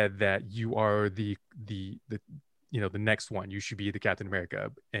 Steve said that you are the next one. You should be the Captain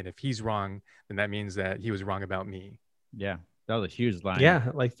America. And if he's wrong, then that means that he was wrong about me. Yeah, that was a huge line.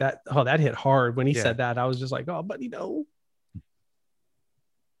 Yeah, like that. Oh, that hit hard when he said that. I was just like, oh, buddy, no.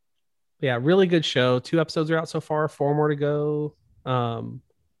 Yeah, really good show. 2 episodes are out so far, 4 more to go.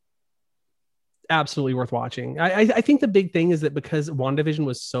 Absolutely worth watching. I think the big thing is that because WandaVision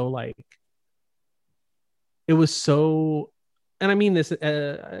was so like, it was so, and I mean this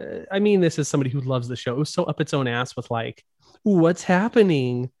as somebody who loves the show. It was so up its own ass with like, what's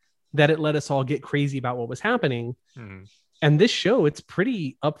happening, that it let us all get crazy about what was happening. Mm-hmm. And this show, it's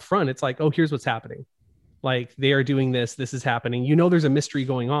pretty upfront. It's like, oh, here's what's happening. Like they are doing this is happening. There's a mystery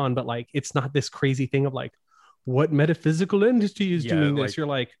going on, but like, it's not this crazy thing of like, what metaphysical entity is doing this? You're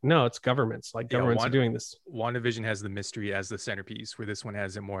like, no, it's governments. Like governments are doing this. WandaVision has the mystery as the centerpiece, where this one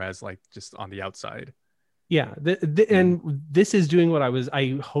has it more as like just on the outside. Yeah. And this is doing what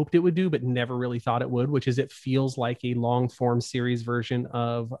I hoped it would do, but never really thought it would, which is it feels like a long form series version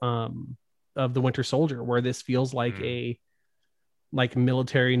of the Winter Soldier, where this feels like a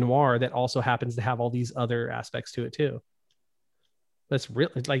military noir that also happens to have all these other aspects to it too. That's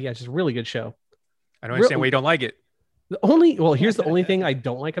really just a really good show. I don't understand why you don't like it. Here's the only thing I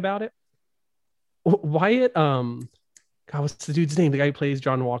don't like about it. Wyatt, God, what's the dude's name? The guy who plays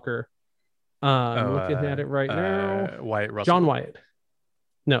John Walker. Looking at it right now. Wyatt Russell. John Wyatt.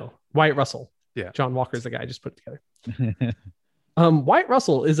 No, Wyatt Russell. Yeah. John Walker is the guy I just put together. Wyatt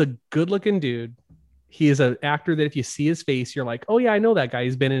Russell is a good-looking dude. He is an actor that if you see his face, you're like, oh yeah, I know that guy.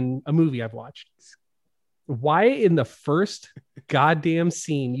 He's been in a movie I've watched. Why in the first goddamn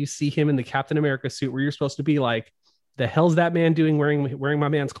scene you see him in the Captain America suit where you're supposed to be like, the hell's that man doing wearing my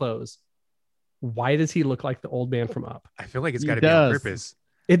man's clothes? Why does he look like the old man from Up? I feel like it's got to be on purpose.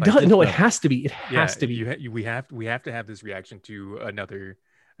 It does. No, it has to be. It has to be. We have to have this reaction to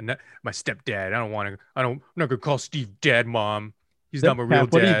my stepdad. I'm not gonna call Steve dad, mom. He's not my real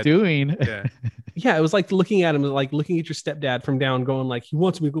dad. What are you doing? Yeah. Yeah, it was like looking at him, like looking at your stepdad from down, going like, he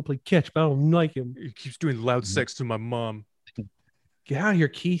wants me to go play catch, but I don't like him. He keeps doing loud sex to my mom. Get out of here,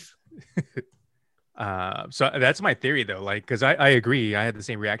 Keith. So that's my theory though, like, because I agree. I had the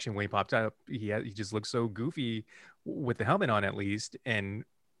same reaction when he popped up. He just looks so goofy with the helmet on, at least, and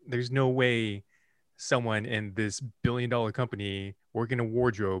there's no way someone in this billion-dollar company working a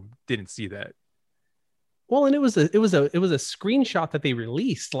wardrobe didn't see that. Well, and it was a screenshot that they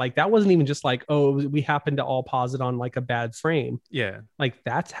released. Like that wasn't even just like, oh, we happened to all pause it on like a bad frame. Yeah, like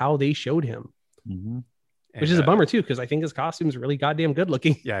that's how they showed him, which is a bummer too, because I think his costume's really goddamn good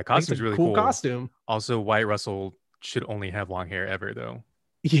looking. Yeah, costume's really cool costume. Also, Wyatt Russell should only have long hair ever, though.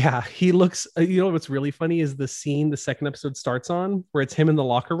 Yeah, he looks. You know what's really funny is the scene the second episode starts on, where it's him in the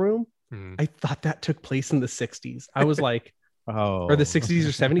locker room. I thought that took place in the 60s. I was like, or the Oh, 60s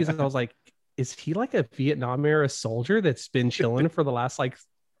or 70s. And I was like, is he like a Vietnam era soldier that's been chilling for the last like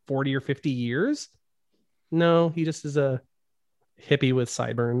 40 or 50 years? No, he just is a hippie with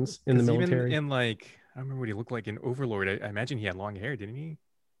sideburns in the military. Even in like, I don't remember what he looked like in Overlord. I imagine he had long hair, didn't he?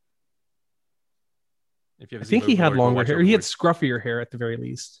 If you I ever seen think he had Overlord, go longer watch hair. He had Overlord. scruffier hair at the very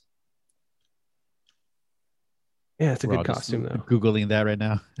least. Yeah, it's a we're good all just costume though. Googling that right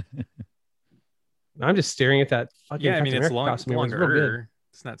now. I'm just staring at that fucking Yeah, I mean Captain it's America costume. It was real good. longer.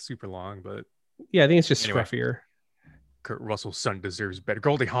 It's not super long, but Yeah, I think it's just anyway. scruffier. Kurt Russell's son deserves better.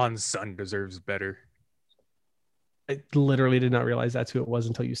 Goldie Hawn's son deserves better. I literally did not realize that's who it was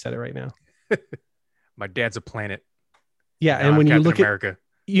until you said it right now. My dad's a planet. Yeah, Now and I'm when you Captain look America. at,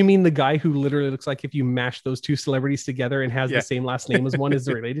 you mean the guy who literally looks like if you mash those two celebrities together and has Yeah. the same last name as one is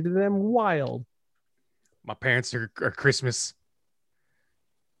related to them? Wild. My parents are Christmas.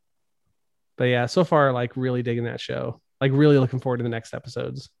 But yeah, so far, like really digging that show. Like really looking forward to the next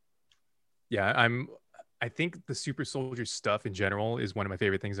episodes. Yeah, I think the super soldier stuff in general is one of my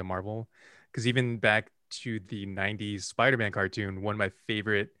favorite things in Marvel. Because even back to the 90s Spider-Man cartoon, one of my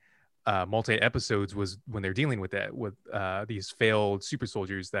favorite multi-episodes was when they're dealing with that, with these failed super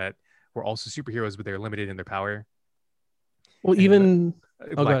soldiers that were also superheroes, but they're limited in their power. Well, And even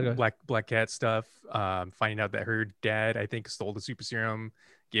Black, go ahead. Black Cat stuff, finding out that her dad, I think, stole the super serum,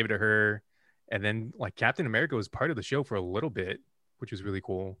 gave it to her. And then like Captain America was part of the show for a little bit, which was really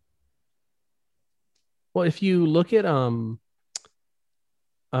cool. Well, if you look at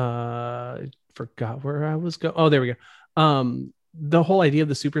forgot where I was going. Oh, there we go. The whole idea of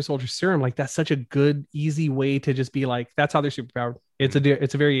the super soldier serum, like that's such a good, easy way to just be like, that's how they're superpowered. It's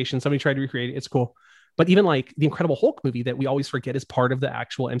a variation. Somebody tried to recreate it. It's cool. But even like the Incredible Hulk movie that we always forget is part of the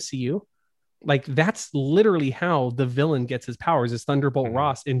actual MCU. Like that's literally how the villain gets his powers. Is Thunderbolt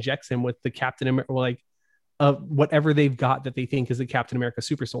Ross injects him with the Captain America, like whatever they've got that they think is the Captain America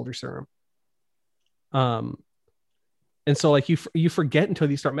super soldier serum. And so like you forget until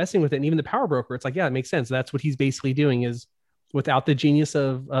you start messing with it. And even the power broker, it's like, yeah, it makes sense. That's what he's basically doing is without the genius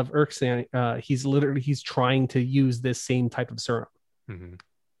of Erskine, he's trying to use this same type of serum. And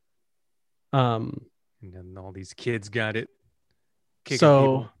then all these kids got it. So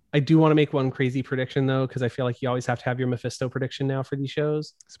people. I do want to make one crazy prediction though, because I feel like you always have to have your Mephisto prediction now for these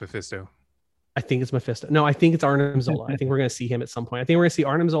shows. It's Mephisto. I think it's Mephisto. No, I think it's Arnim Zola. I think we're going to see him at some point. I think we're going to see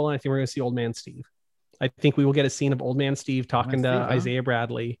Arnim Zola. And I think we're going to see Old Man Steve. I think we will get a scene of Old Man Steve talking to Isaiah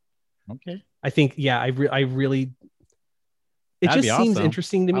Bradley. Okay. I think, yeah, I really, it That'd just be seems awesome.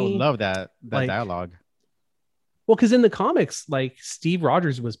 interesting to me. I would love that like, dialogue. Well, because in the comics, like Steve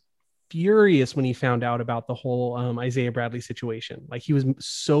Rogers was furious when he found out about the whole Isaiah Bradley situation. Like he was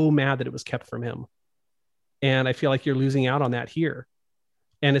so mad that it was kept from him. And I feel like you're losing out on that here.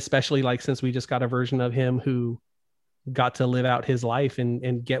 And especially like since we just got a version of him who got to live out his life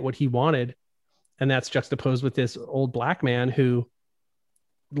and get what he wanted. And that's juxtaposed with this old black man who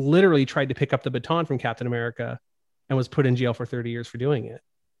literally tried to pick up the baton from Captain America and was put in jail for 30 years for doing it.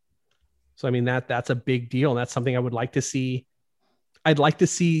 So, I mean, that's a big deal. And that's something I would like to see. I'd like to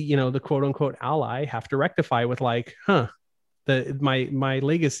see, you know, the quote unquote ally have to rectify with like, my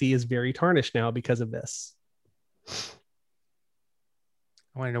legacy is very tarnished now because of this.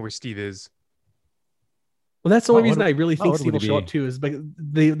 I want to know where Steve is. Well, that's the only reason I really think old Steve would will he show be? up too is but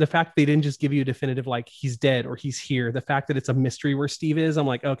the fact they didn't just give you a definitive like he's dead or he's here. The fact that it's a mystery where Steve is, I'm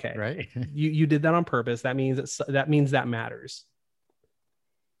like, okay, Right. you did that on purpose. That means that matters.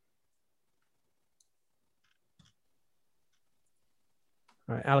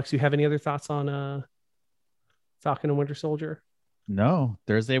 All right, Alex, you have any other thoughts on Falcon and Winter Soldier? No,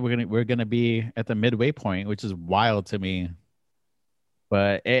 Thursday we're gonna be at the midway point, which is wild to me.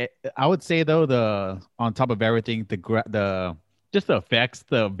 But I would say though, on top of everything, the just the effects,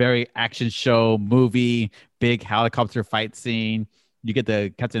 the very action show movie, big helicopter fight scene. You get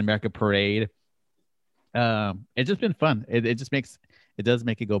the Captain America parade. It's just been fun. It does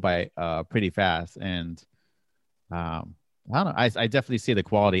make it go by pretty fast, and I don't know. I definitely see the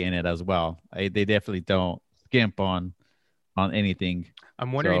quality in it as well. They definitely don't skimp on anything.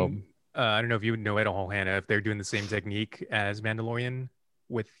 I'm wondering. I don't know if you know Ed Hannah if they're doing the same technique as Mandalorian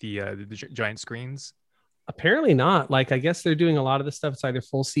with the giant screens. Apparently not. Like I guess they're doing a lot of the stuff. It's either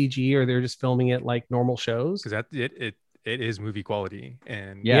full CG or they're just filming it like normal shows. Because it is movie quality,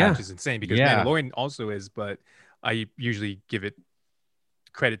 and Yeah. which is insane because Mandalorian also is. But I usually give it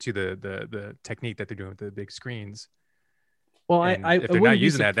credit to the technique that they're doing with the big screens. Well, and if they're not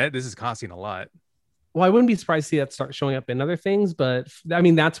using that, this is costing a lot. Well, I wouldn't be surprised to see that start showing up in other things, but I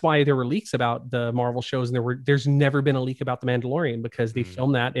mean that's why there were leaks about the Marvel shows, and there's never been a leak about the Mandalorian because they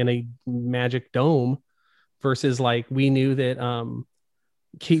filmed that in a magic dome versus like we knew that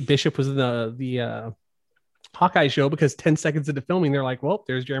Kate Bishop was in the Hawkeye show because 10 seconds into filming, they're like, well,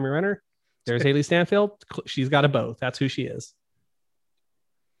 there's Jeremy Renner, there's Haley Stanfield. She's got a both. That's who she is.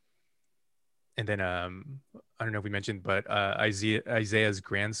 And then I don't know if we mentioned, but Isaiah's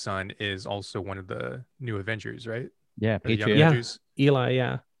grandson is also one of the new Avengers, right? Yeah, Patriot. Yeah, Eli.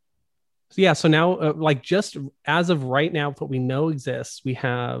 Yeah. So yeah. So now, like just as of right now, with what we know exists, we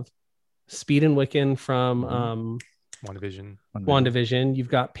have Speed and Wiccan from WandaVision. You've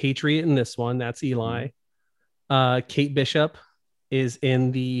got Patriot in this one. That's Eli. Kate Bishop is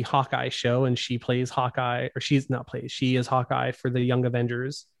in the Hawkeye show, and she plays Hawkeye, or she's not plays. She is Hawkeye for the Young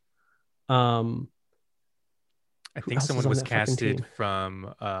Avengers. I think someone was casted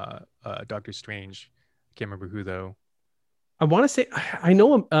from Doctor Strange. I can't remember who though. I want to say I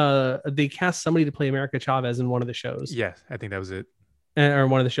know they cast somebody to play America Chavez in one of the shows. Yeah, I think that was it. Or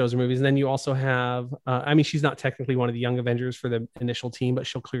one of the shows or movies. And then you also have, I mean, she's not technically one of the Young Avengers for the initial team, but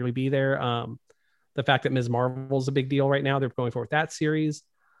she'll clearly be there. The fact that Ms. Marvel is a big deal right now. They're going forward with that series.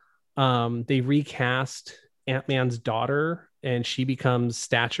 They recast Ant-Man's daughter, and she becomes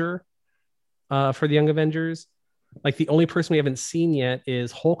Stature for the Young Avengers. Like the only person we haven't seen yet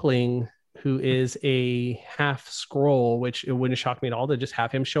is Hulkling, who is a half Skrull, which it wouldn't shock me at all to just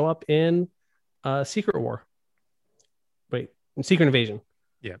have him show up in Secret Invasion.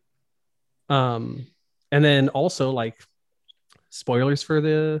 Yeah. And then also like spoilers for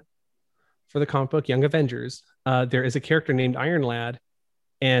the comic book Young Avengers. There is a character named Iron Lad,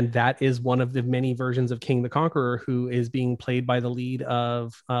 and that is one of the many versions of King the Conqueror, who is being played by the lead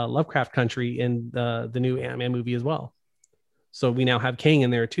of Lovecraft Country in the new Ant-Man movie as well. So we now have King in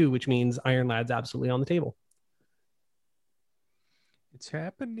there too, which means Iron Lad's absolutely on the table. It's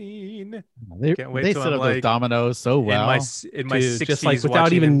happening. They set up those dominoes so well. In my 60s, just like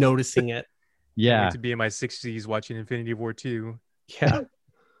without even noticing it. Yeah. To be in my 60s watching Infinity War 2. Yeah.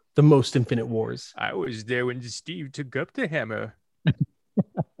 The most Infinite Wars. I was there when Steve took up the hammer.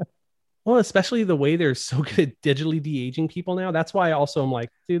 Well, especially the way they're so good at digitally de-aging people now. That's why also I'm like,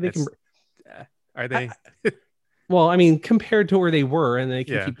 dude, they can. Are they? Well, I mean, compared to where they were, and they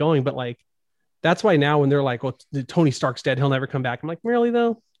can keep going, but like, that's why now when they're like, well, Tony Stark's dead, he'll never come back. I'm like, really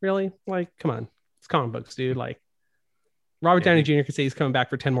though? Really? Like, come on. It's comic books, dude. Like, Robert Downey Jr. could say he's coming back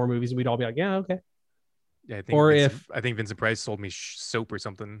for 10 more movies, and we'd all be like, yeah, okay. Yeah, I think Vincent Price sold me soap or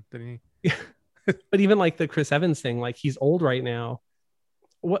something, didn't he? But even like the Chris Evans thing, like he's old right now.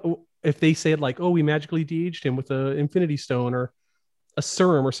 What if they said like, oh, we magically de-aged him with a Infinity Stone or a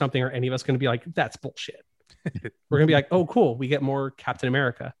serum or something? Are any of us going to be like, that's bullshit? We're going to be like, oh, cool, we get more Captain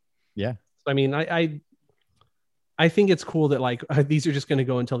America. Yeah. So, I mean, I think it's cool that like these are just going to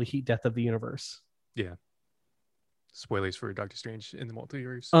go until the heat death of the universe. Yeah. Spoilers for Doctor Strange in the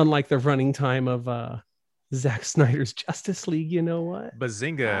multiverse. Unlike the running time of Zack Snyder's Justice League, you know what?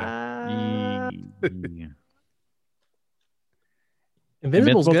 Bazinga.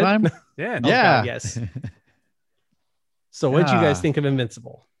 Invincible's good. Time? Yeah. Oh, yeah. God, yes. So what did you guys think of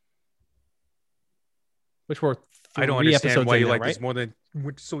Invincible? Which were I don't understand why you like right? this more than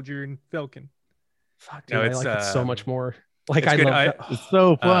Winter Soldier and Falcon. Fuck, dude, I like it so much more. Like I love that. It's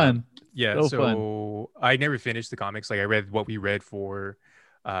so fun. Yeah, so I never finished the comics. Like I read what we read for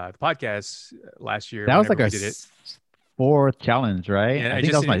the podcast last year. That was like our fourth challenge, right? And I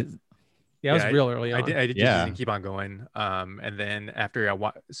think that was my. Yeah, it was real early on. I did keep on going. And then after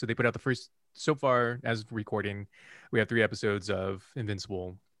so they put out the first, so far as recording, we have 3 episodes of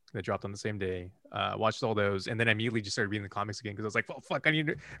Invincible that dropped on the same day. Watched all those, and then I immediately just started reading the comics again because I was like, "Oh fuck, I need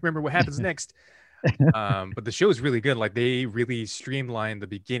to remember what happens next." But the show is really good. Like they really streamlined the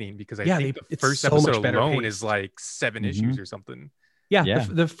beginning because I think the first episode alone is like 7 issues or something. Yeah.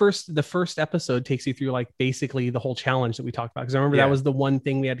 The first episode takes you through like basically the whole challenge that we talked about. Because I remember that was the one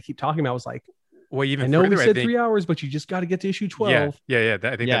thing we had to keep talking about. Was like, well, even I know we said 3 hours, but you just got to get to issue 12. Yeah.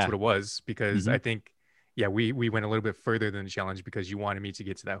 I think that's what it was because I think we went a little bit further than the challenge because you wanted me to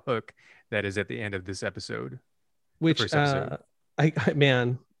get to that hook that is at the end of this episode. Which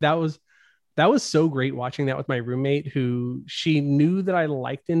man, that was so great watching that with my roommate who she knew that I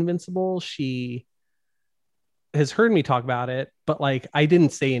liked Invincible. She has heard me talk about it, but like I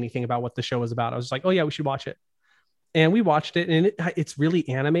didn't say anything about what the show was about. I was just like, oh yeah, we should watch it. And we watched it, and it's really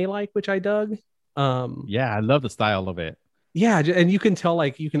anime-like, which I dug. Yeah, I love the style of it. Yeah, and you can tell,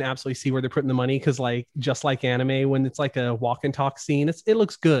 like, you can absolutely see where they're putting the money because, like, just like anime, when it's like a walk and talk scene, it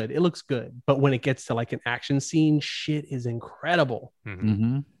looks good. It looks good. But when it gets to like an action scene, shit is incredible.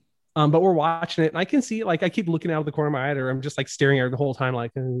 But we're watching it, and I can see, like, I keep looking out of the corner of my eye, or I'm just like staring at it the whole time,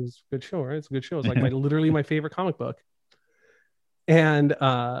 like, it's a good show, right? It's a good show. It's like literally my favorite comic book. And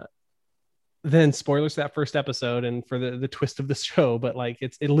then spoilers for that first episode and for the twist of the show, but like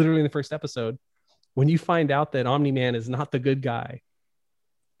it's literally in the first episode when you find out that Omni-Man is not the good guy,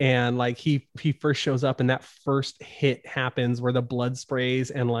 and like he first shows up and that first hit happens where the blood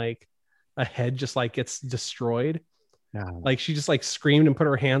sprays and like a head just like gets destroyed. Yeah. Like she just like screamed and put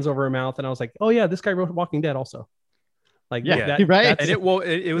her hands over her mouth, and I was like, oh yeah, this guy wrote Walking Dead also. Like Yeah, right. And it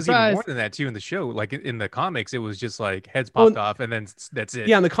was even more than that too in the show. Like in the comics, it was just like heads popped off and then that's it.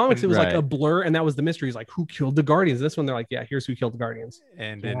 Yeah, in the comics, it was like Right. a blur, and that was the mystery. It's like, who killed the Guardians? This one, they're like, yeah, here's who killed the Guardians.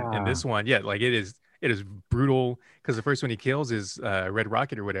 And in this one, yeah, like it is brutal because the first one he kills is Red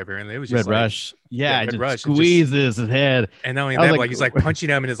Rocket or whatever, and it was just Red like, Rush. Yeah, Red just Rush. squeezes his head. And not only I was that, like- like he's like punching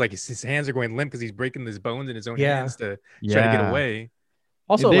him, and his hands are going limp because he's breaking his bones in his own Yeah. hands to try to get away.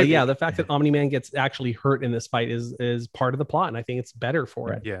 Also, They- like, yeah, the fact that Omni-Man gets actually hurt in this fight is part of the plot, and I think it's better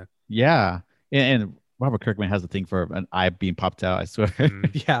for it. Yeah. Yeah, and Robert Kirkman has a thing for an eye being popped out. I swear.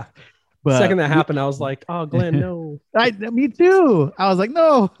 Mm. Yeah. But the second that happened, I was like, oh, Glenn, no. me too. I was like,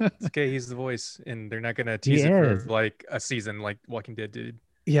 no. It's okay, he's the voice, and they're not gonna He tease it is. for like a season like Walking Dead did.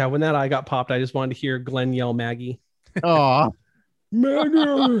 Yeah, when that eye got popped, I just wanted to hear Glenn yell Maggie. Oh,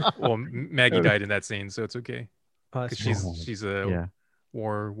 Maggie. Well, Maggie died in that scene, so it's okay Oh, because that's she's a yeah,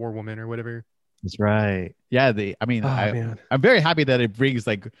 war woman or whatever. that's right. Yeah, I mean, oh, man. I'm very happy that it brings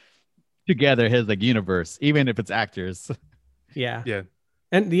like together his like universe, even if it's actors. Yeah. Yeah.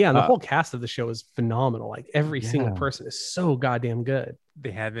 And yeah, the whole cast of the show is phenomenal. Like every single Yeah. person is so goddamn good.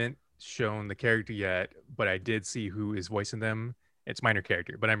 They haven't shown the character yet, but I did see who is voicing them. It's minor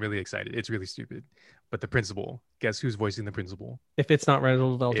character, but I'm really excited. It's really stupid. But the principal, guess who's voicing the principal? If it's not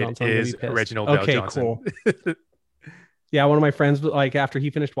Reginald Val Johnson, It I'm gonna is be pissed. Reginald Okay, Val Johnson. cool. Yeah, one of my friends, like after he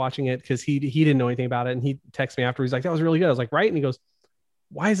finished watching it, because he didn't know anything about it, and he texted me after. He's like, "That was really good." I was like, "Right?" And he goes,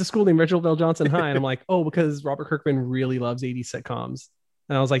 "Why is the school named Reginald Val Johnson High?" And I'm like, "Oh, because Robert Kirkman really loves 80s sitcoms."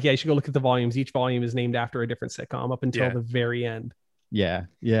 And I was like, "Yeah, you should go look at the volumes. Each volume is named after a different sitcom up until Yeah. the very end." Yeah,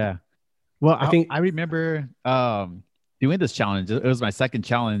 yeah. Well, I think- I remember doing this challenge. It was my second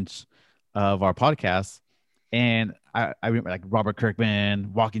challenge of our podcast, and I remember like Robert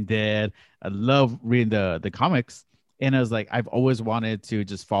Kirkman, Walking Dead. I love reading the comics, and I was like, I've always wanted to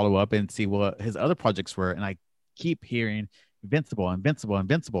just follow up and see what his other projects were, and I keep hearing Invincible. And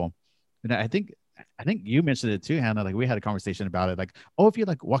I think you mentioned it too, Hannah. Like we had a conversation about it. Like, oh, if you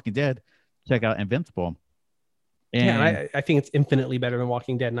like Walking Dead, check out Invincible. Yeah, and I think it's infinitely better than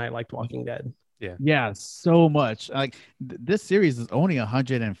Walking Dead, and I liked Walking Dead. Yeah, so much. Like this series is only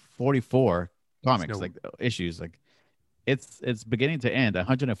 144 comics, no- like issues. Like it's beginning to end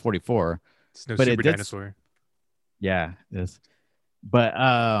 144. It's no But it super did- dinosaur. Yeah, it is. But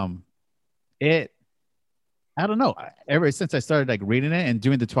I don't know. Ever since I started like reading it and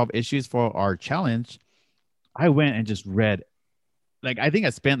doing the 12 issues for our challenge, I went and just read. Like I think I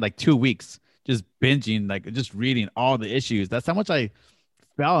spent like 2 weeks just binging, like just reading all the issues. That's how much I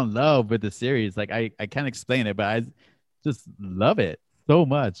fell in love with the series. Like I can't explain it, but I just love it so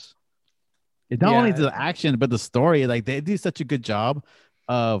much. It's not only Yeah. the action, but the story. Like they do such a good job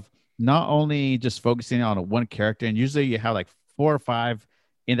of not only just focusing on one character, and usually you have like 4 or 5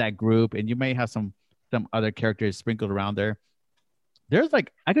 in that group, and you may have some other characters sprinkled around there. There's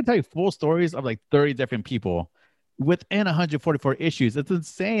like I could tell you full stories of like 30 different people within 144 issues. It's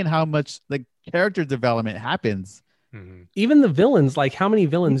insane how much like character development happens. Mhm. Even the villains, like how many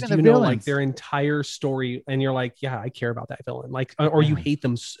villains Even do the you know like villains. their entire story, and you're like, yeah, I care about that villain, like, or you hate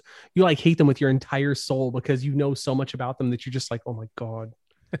them, you like hate them with your entire soul because you know so much about them that you're just like, oh my god.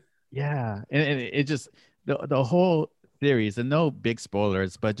 Yeah, and it just the whole series, and no big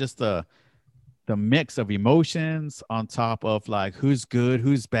spoilers, but just the mix of emotions on top of like who's good,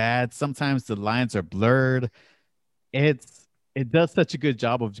 who's bad. Sometimes the lines are blurred. It does such a good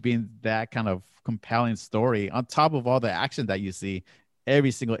job of being that kind of compelling story on top of all the action that you see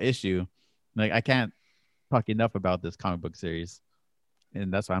every single issue. Like I can't talk enough about this comic book series,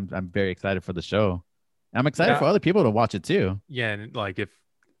 and that's why I'm very excited for the show. I'm excited Yeah. for other people to watch it too. Yeah, and like if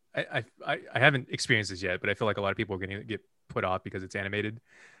I haven't experienced this yet, but I feel like a lot of people are going to get put off because it's animated.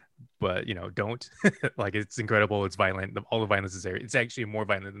 But don't like it's incredible. It's violent. All the violence is there. It's actually more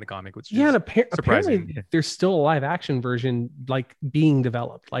violent than the comic, which is Yeah, and apparently surprising. there's still a live action version like being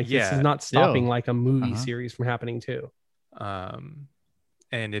developed. Like this Yeah, is not stopping still. like a movie Uh-huh. series from happening too.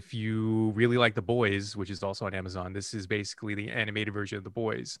 And if you really like The Boys, which is also on Amazon, this is basically the animated version of The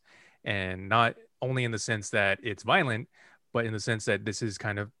Boys, and not only in the sense that it's violent, but in the sense that this is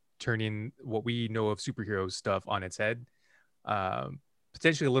kind of turning what we know of superhero stuff on its head.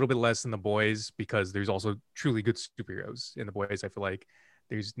 Potentially a little bit less than The Boys, because there's also truly good superheroes in The Boys. I feel like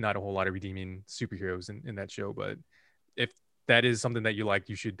there's not a whole lot of redeeming superheroes in that show, but if that is something that you like,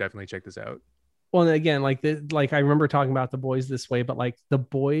 you should definitely check this out. Well, and again, like I remember talking about The Boys this way, but like The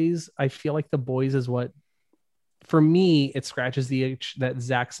Boys, I feel like The Boys is what, for me, it scratches the itch that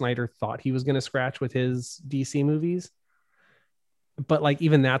Zack Snyder thought he was going to scratch with his DC movies. But like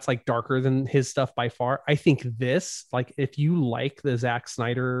even that's like darker than his stuff by far. I think this, like if you like the Zack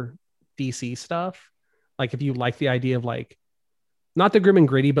Snyder DC stuff, like if you like the idea of like not the grim and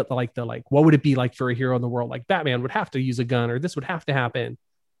gritty, but the like what would it be like for a hero in the world? Like Batman would have to use a gun or this would have to happen.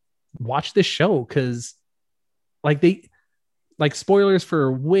 Watch this show because like they like spoilers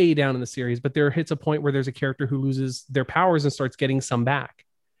for way down in the series, but there hits a point where there's a character who loses their powers and starts getting some back.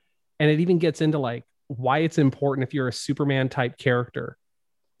 And it even gets into like why it's important if you're a Superman type character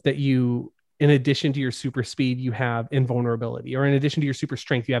that you, in addition to your super speed, you have invulnerability, or in addition to your super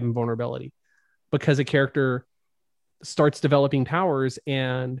strength, you have invulnerability, because a character starts developing powers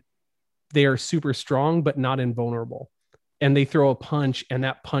and they are super strong, but not invulnerable. And they throw a punch and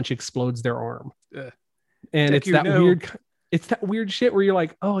that punch explodes their arm. And it's that weird shit where you're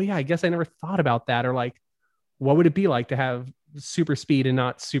like, oh yeah, I guess I never thought about that. Or like, what would it be like to have super speed and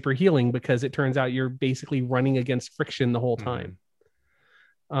not super healing? Because it turns out you're basically running against friction the whole time.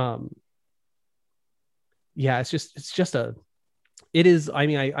 Yeah, it is. I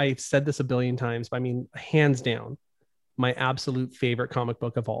mean, I've said this a billion times, but I mean, hands down, my absolute favorite comic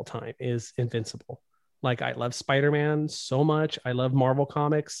book of all time is Invincible. Like I love Spider-Man so much. I love Marvel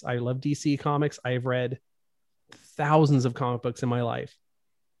comics. I love DC comics. I've read thousands of comic books in my life.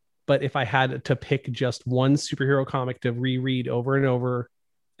 But if I had to pick just one superhero comic to reread over and over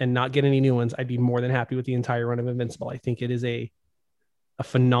and not get any new ones, I'd be more than happy with the entire run of Invincible. I think it is a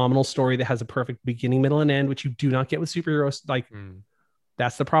phenomenal story that has a perfect beginning, middle, and end, which you do not get with superheroes. Like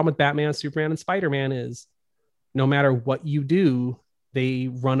that's the problem with Batman, Superman, and Spider-Man is no matter what you do, they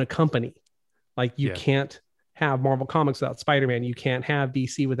run a company. Like you can't have Marvel Comics without Spider-Man. You can't have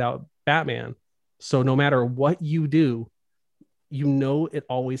DC without Batman. So no matter what you do, you know it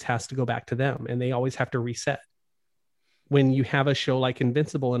always has to go back to them and they always have to reset. When you have a show like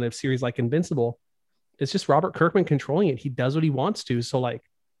Invincible and a series like Invincible, it's just Robert Kirkman controlling it. He does what he wants to. So like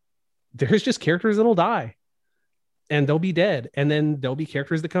there's just characters that'll die and they'll be dead. And then there'll be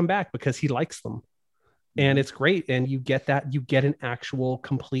characters that come back because he likes them. And it's great. And you get an actual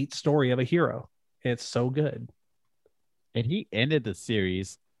complete story of a hero. It's so good. And he ended the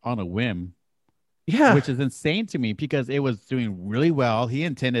series on a whim. Yeah. Which is insane to me because it was doing really well. He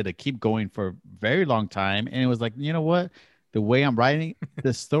intended to keep going for a very long time. And it was like, you know what? The way I'm writing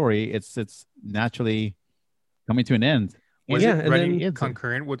this story, it's naturally coming to an end. Was it running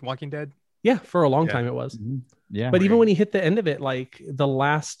concurrent with Walking Dead? Yeah, for a long time it was. Yeah. But even when he hit the end of it, like the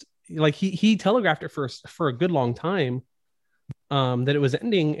last, like he telegraphed it for a good long time that it was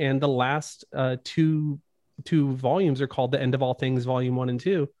ending. And the last two volumes are called The End of All Things, Volume 1 and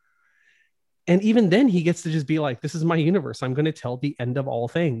 2. And even then he gets to just be like, this is my universe. I'm going to tell the end of all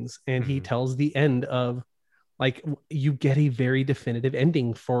things. And he tells the end of like, you get a very definitive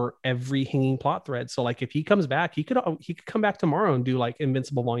ending for every hanging plot thread. So like, if he comes back, he could come back tomorrow and do like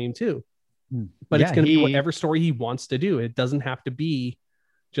Invincible Volume 2, but it's going to be whatever story he wants to do. It doesn't have to be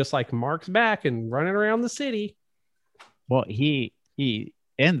just like Mark's back and running around the city. Well, he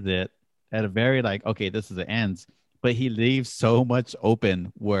ends it at a very like, okay, this is the end, but he leaves so much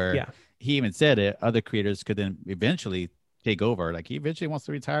open where he even said it. Other creators could then eventually take over. Like he eventually wants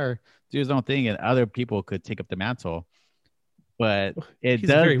to retire, do his own thing, and other people could take up the mantle. But he's a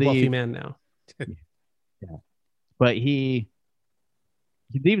very wealthy man now. But he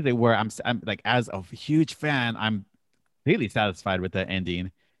leaves it where I'm like, as a huge fan, I'm completely satisfied with the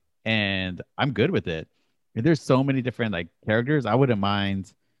ending, and I'm good with it. And there's so many different like characters. I wouldn't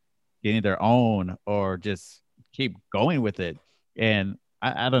mind getting their own or just keep going with it. And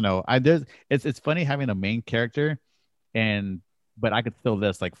I don't know. It's funny having a main character, but I could still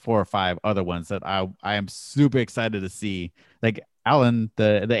list like 4 or 5 other ones that I am super excited to see. Like Alan,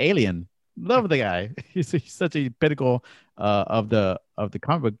 the alien, love the guy. He's such a pinnacle of the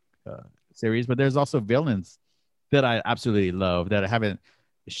comic book series. But there's also villains that I absolutely love that I haven't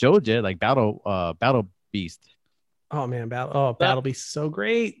showed yet, like Battle Beast. Oh man, Battle Beast, so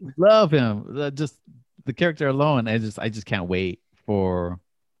great. Love him. Just the character alone. I just can't wait for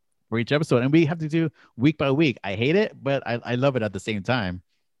each episode, and we have to do week by week. I hate it, but I love it at the same time.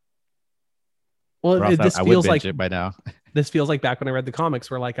 Well, this feels like it by now. This feels like back when I read the comics,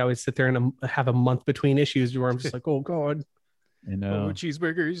 where like I would sit there and have a month between issues where I'm just like, oh god, you know,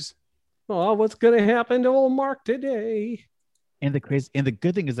 cheeseburgers. Oh, what's gonna happen to old Mark today? And the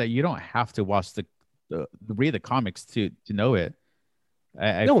good thing is that you don't have to watch read the comics to know it.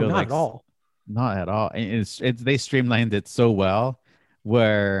 I no, feel not like at all. Not at all. And they streamlined it so well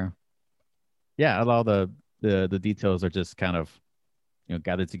where yeah, a lot of the details are just kind of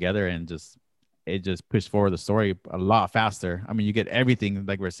gathered together and it just pushed forward the story a lot faster. I mean, you get everything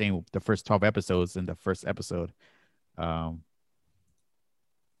like we're saying the first 12 episodes in the first episode. Um,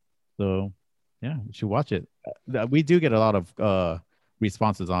 so yeah, you should watch it. We do get a lot of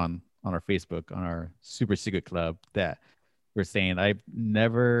responses on our Facebook on our super secret club that we're saying I've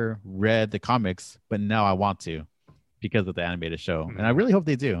never read the comics, but now I want to because of the animated show, and I really hope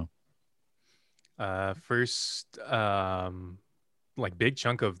they do. First, like big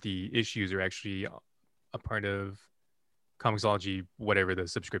chunk of the issues are actually a part of Comixology, whatever the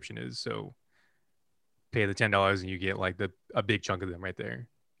subscription is. So pay the $10 and you get like a big chunk of them right there.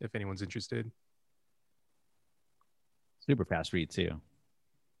 If anyone's interested. Super fast read too.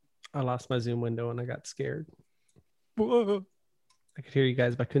 I lost my Zoom window and I got scared. Whoa. I could hear you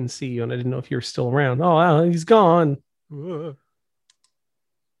guys, but I couldn't see you, and I didn't know if you were still around. Oh, wow, he's gone.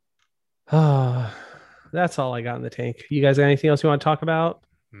 That's all I got in the tank. You guys got anything else you want to talk about?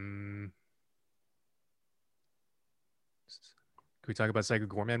 Can we talk about Psycho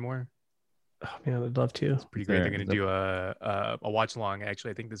Goreman more? Oh man, I'd love to. It's pretty great. They're going to do a watch along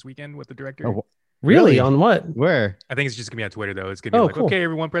actually, I think this weekend with the director. Oh, really? On what? Where? I think it's just going to be on Twitter though. It's going to be like, cool. Okay,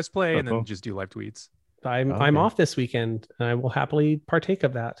 everyone press play and then just do live tweets. I'm off this weekend and I will happily partake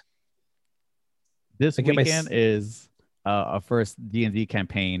of that. This weekend is a first D&D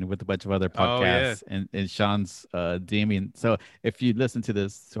campaign with a bunch of other podcasts and Sean's DMing. So if you listen to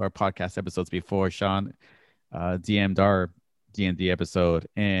our podcast episodes before, Sean DM'd our D&D episode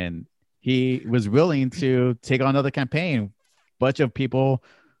and he was willing to take on another campaign. Bunch of people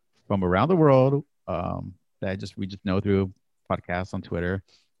from around the world that we just know through podcasts on Twitter.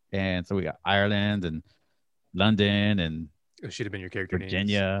 And so we got Ireland and London and it should have been your character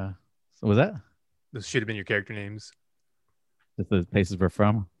Virginia. names. So was that? Those should have been your character names. Just the places we're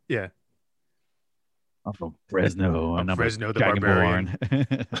from? Yeah. I'm from Fresno. I'm Fresno, the barbarian.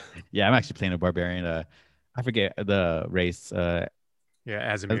 Yeah, I'm actually playing a barbarian. I forget the race. Yeah,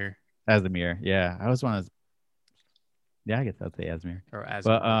 Azimir. Azimir. Yeah. I always want to. Yeah, I guess I'd say Azimir. Or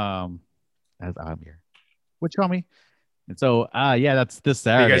Azimir. But Azimir. What you call me? And so yeah, that's this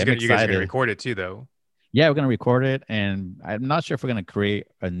Saturday. You guys are gonna record it too, though. Yeah, we're gonna record it, and I'm not sure if we're gonna create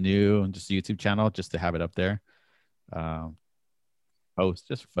a new just YouTube channel just to have it up there. Post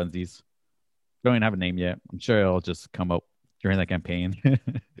just for funsies. Don't even have a name yet. I'm sure it'll just come up during that campaign.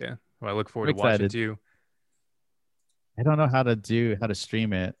 Yeah. Well, I look forward to watching it too. I don't know how to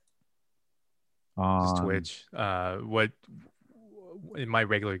stream it. Just Twitch. What in my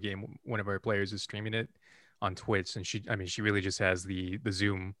regular game, one of our players is streaming it on Twitch, and she really just has the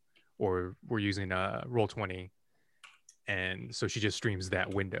Zoom, or we're using Roll20, and so she just streams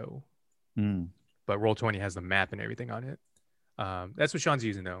that window. But Roll20 has the map and everything on it. That's what Sean's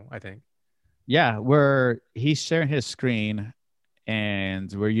using though, I think. Yeah, he's sharing his screen,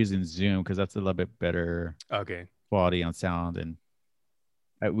 and we're using Zoom because that's a little bit better. Okay. Quality on sound, and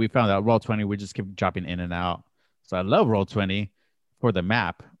we found out Roll20 we just keep dropping in and out. So I love Roll20 for the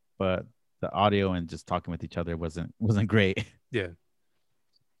map, but the audio and just talking with each other wasn't great. Yeah.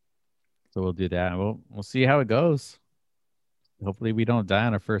 So we'll do that. We'll see how it goes. Hopefully we don't die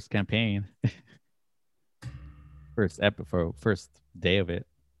on our first campaign. First day of it.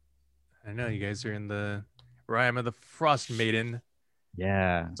 I know you guys are in the Rime of the Frost Maiden.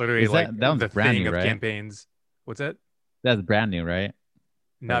 Yeah. Literally like that the brand thing new, of right? campaigns. What's that? That's brand new, right?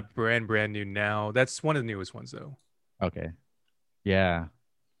 Not brand new now. That's one of the newest ones though. Okay. Yeah.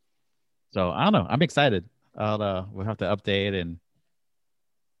 So I don't know. I'm excited. We'll have to update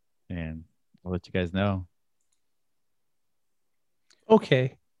and I'll let you guys know.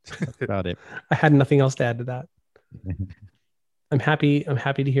 Okay. That's about it. I had nothing else to add to that. I'm happy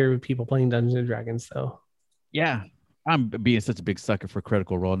to hear people playing Dungeons and Dragons though. Yeah. I'm being such a big sucker for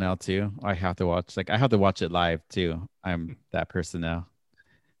Critical Role now too. I have to watch it live too. I'm that person now.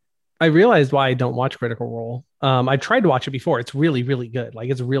 I realized why I don't watch Critical Role. I tried to watch it before. It's really, really good. Like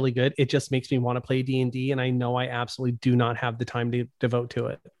it's really good. It just makes me want to play D&D, and I know I absolutely do not have the time to devote to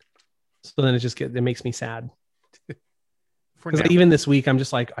it. So then it makes me sad. Because even this week, I'm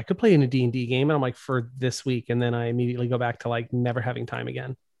just like, I could play in a D&D game, and I'm like, for this week, and then I immediately go back to like never having time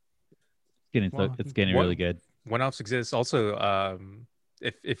again. It's getting really good. One-offs exist. Also,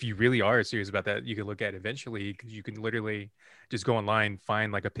 if you really are serious about that, you can look at eventually, because you can literally just go online,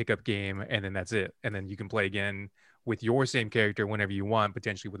 find like a pickup game, and then that's it. And then you can play again with your same character whenever you want,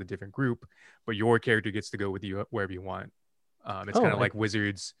 potentially with a different group, but your character gets to go with you wherever you want. It's kind of like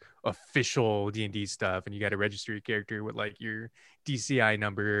Wizards official D&D stuff, and you got to register your character with like your DCI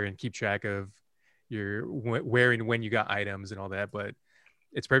number and keep track of your where and when you got items and all that. But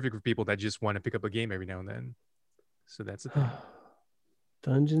it's perfect for people that just want to pick up a game every now and then. So that's the thing.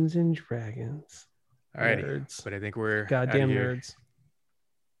 Dungeons and Dragons. Alrighty, Nerds. but I think we're Goddamn outta here. nerds.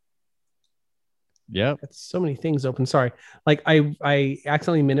 Yep. That's so many things open. Sorry. Like I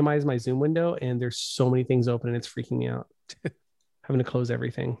accidentally minimized my Zoom window and there's so many things open and it's freaking me out. Having to close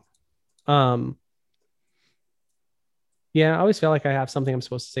everything. Yeah, I always feel like I have something I'm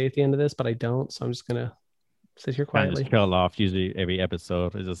supposed to say at the end of this, but I don't. So I'm just gonna sit here Kind of quietly. just trail off. Usually every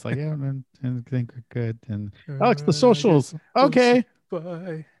episode is just like, yeah, man, I think we're good. And it's the socials. Okay.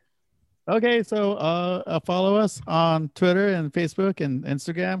 Bye. Okay, so follow us on Twitter and Facebook and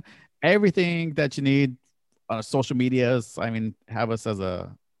Instagram. Everything that you need on social medias. I mean, have us as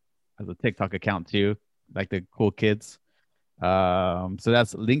a TikTok account too, like the cool kids. So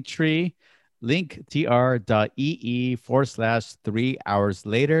that's Linktree, linktr.ee/3 hours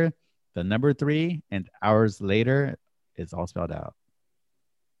later. The number 3 and hours later is all spelled out.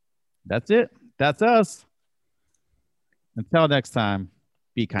 That's it. That's us. Until next time.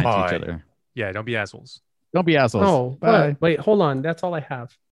 Be kind to each Bye. other. Yeah, don't be assholes. Don't be assholes. Oh, Bye. what? Wait, hold on. That's all I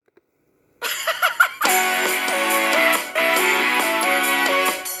have.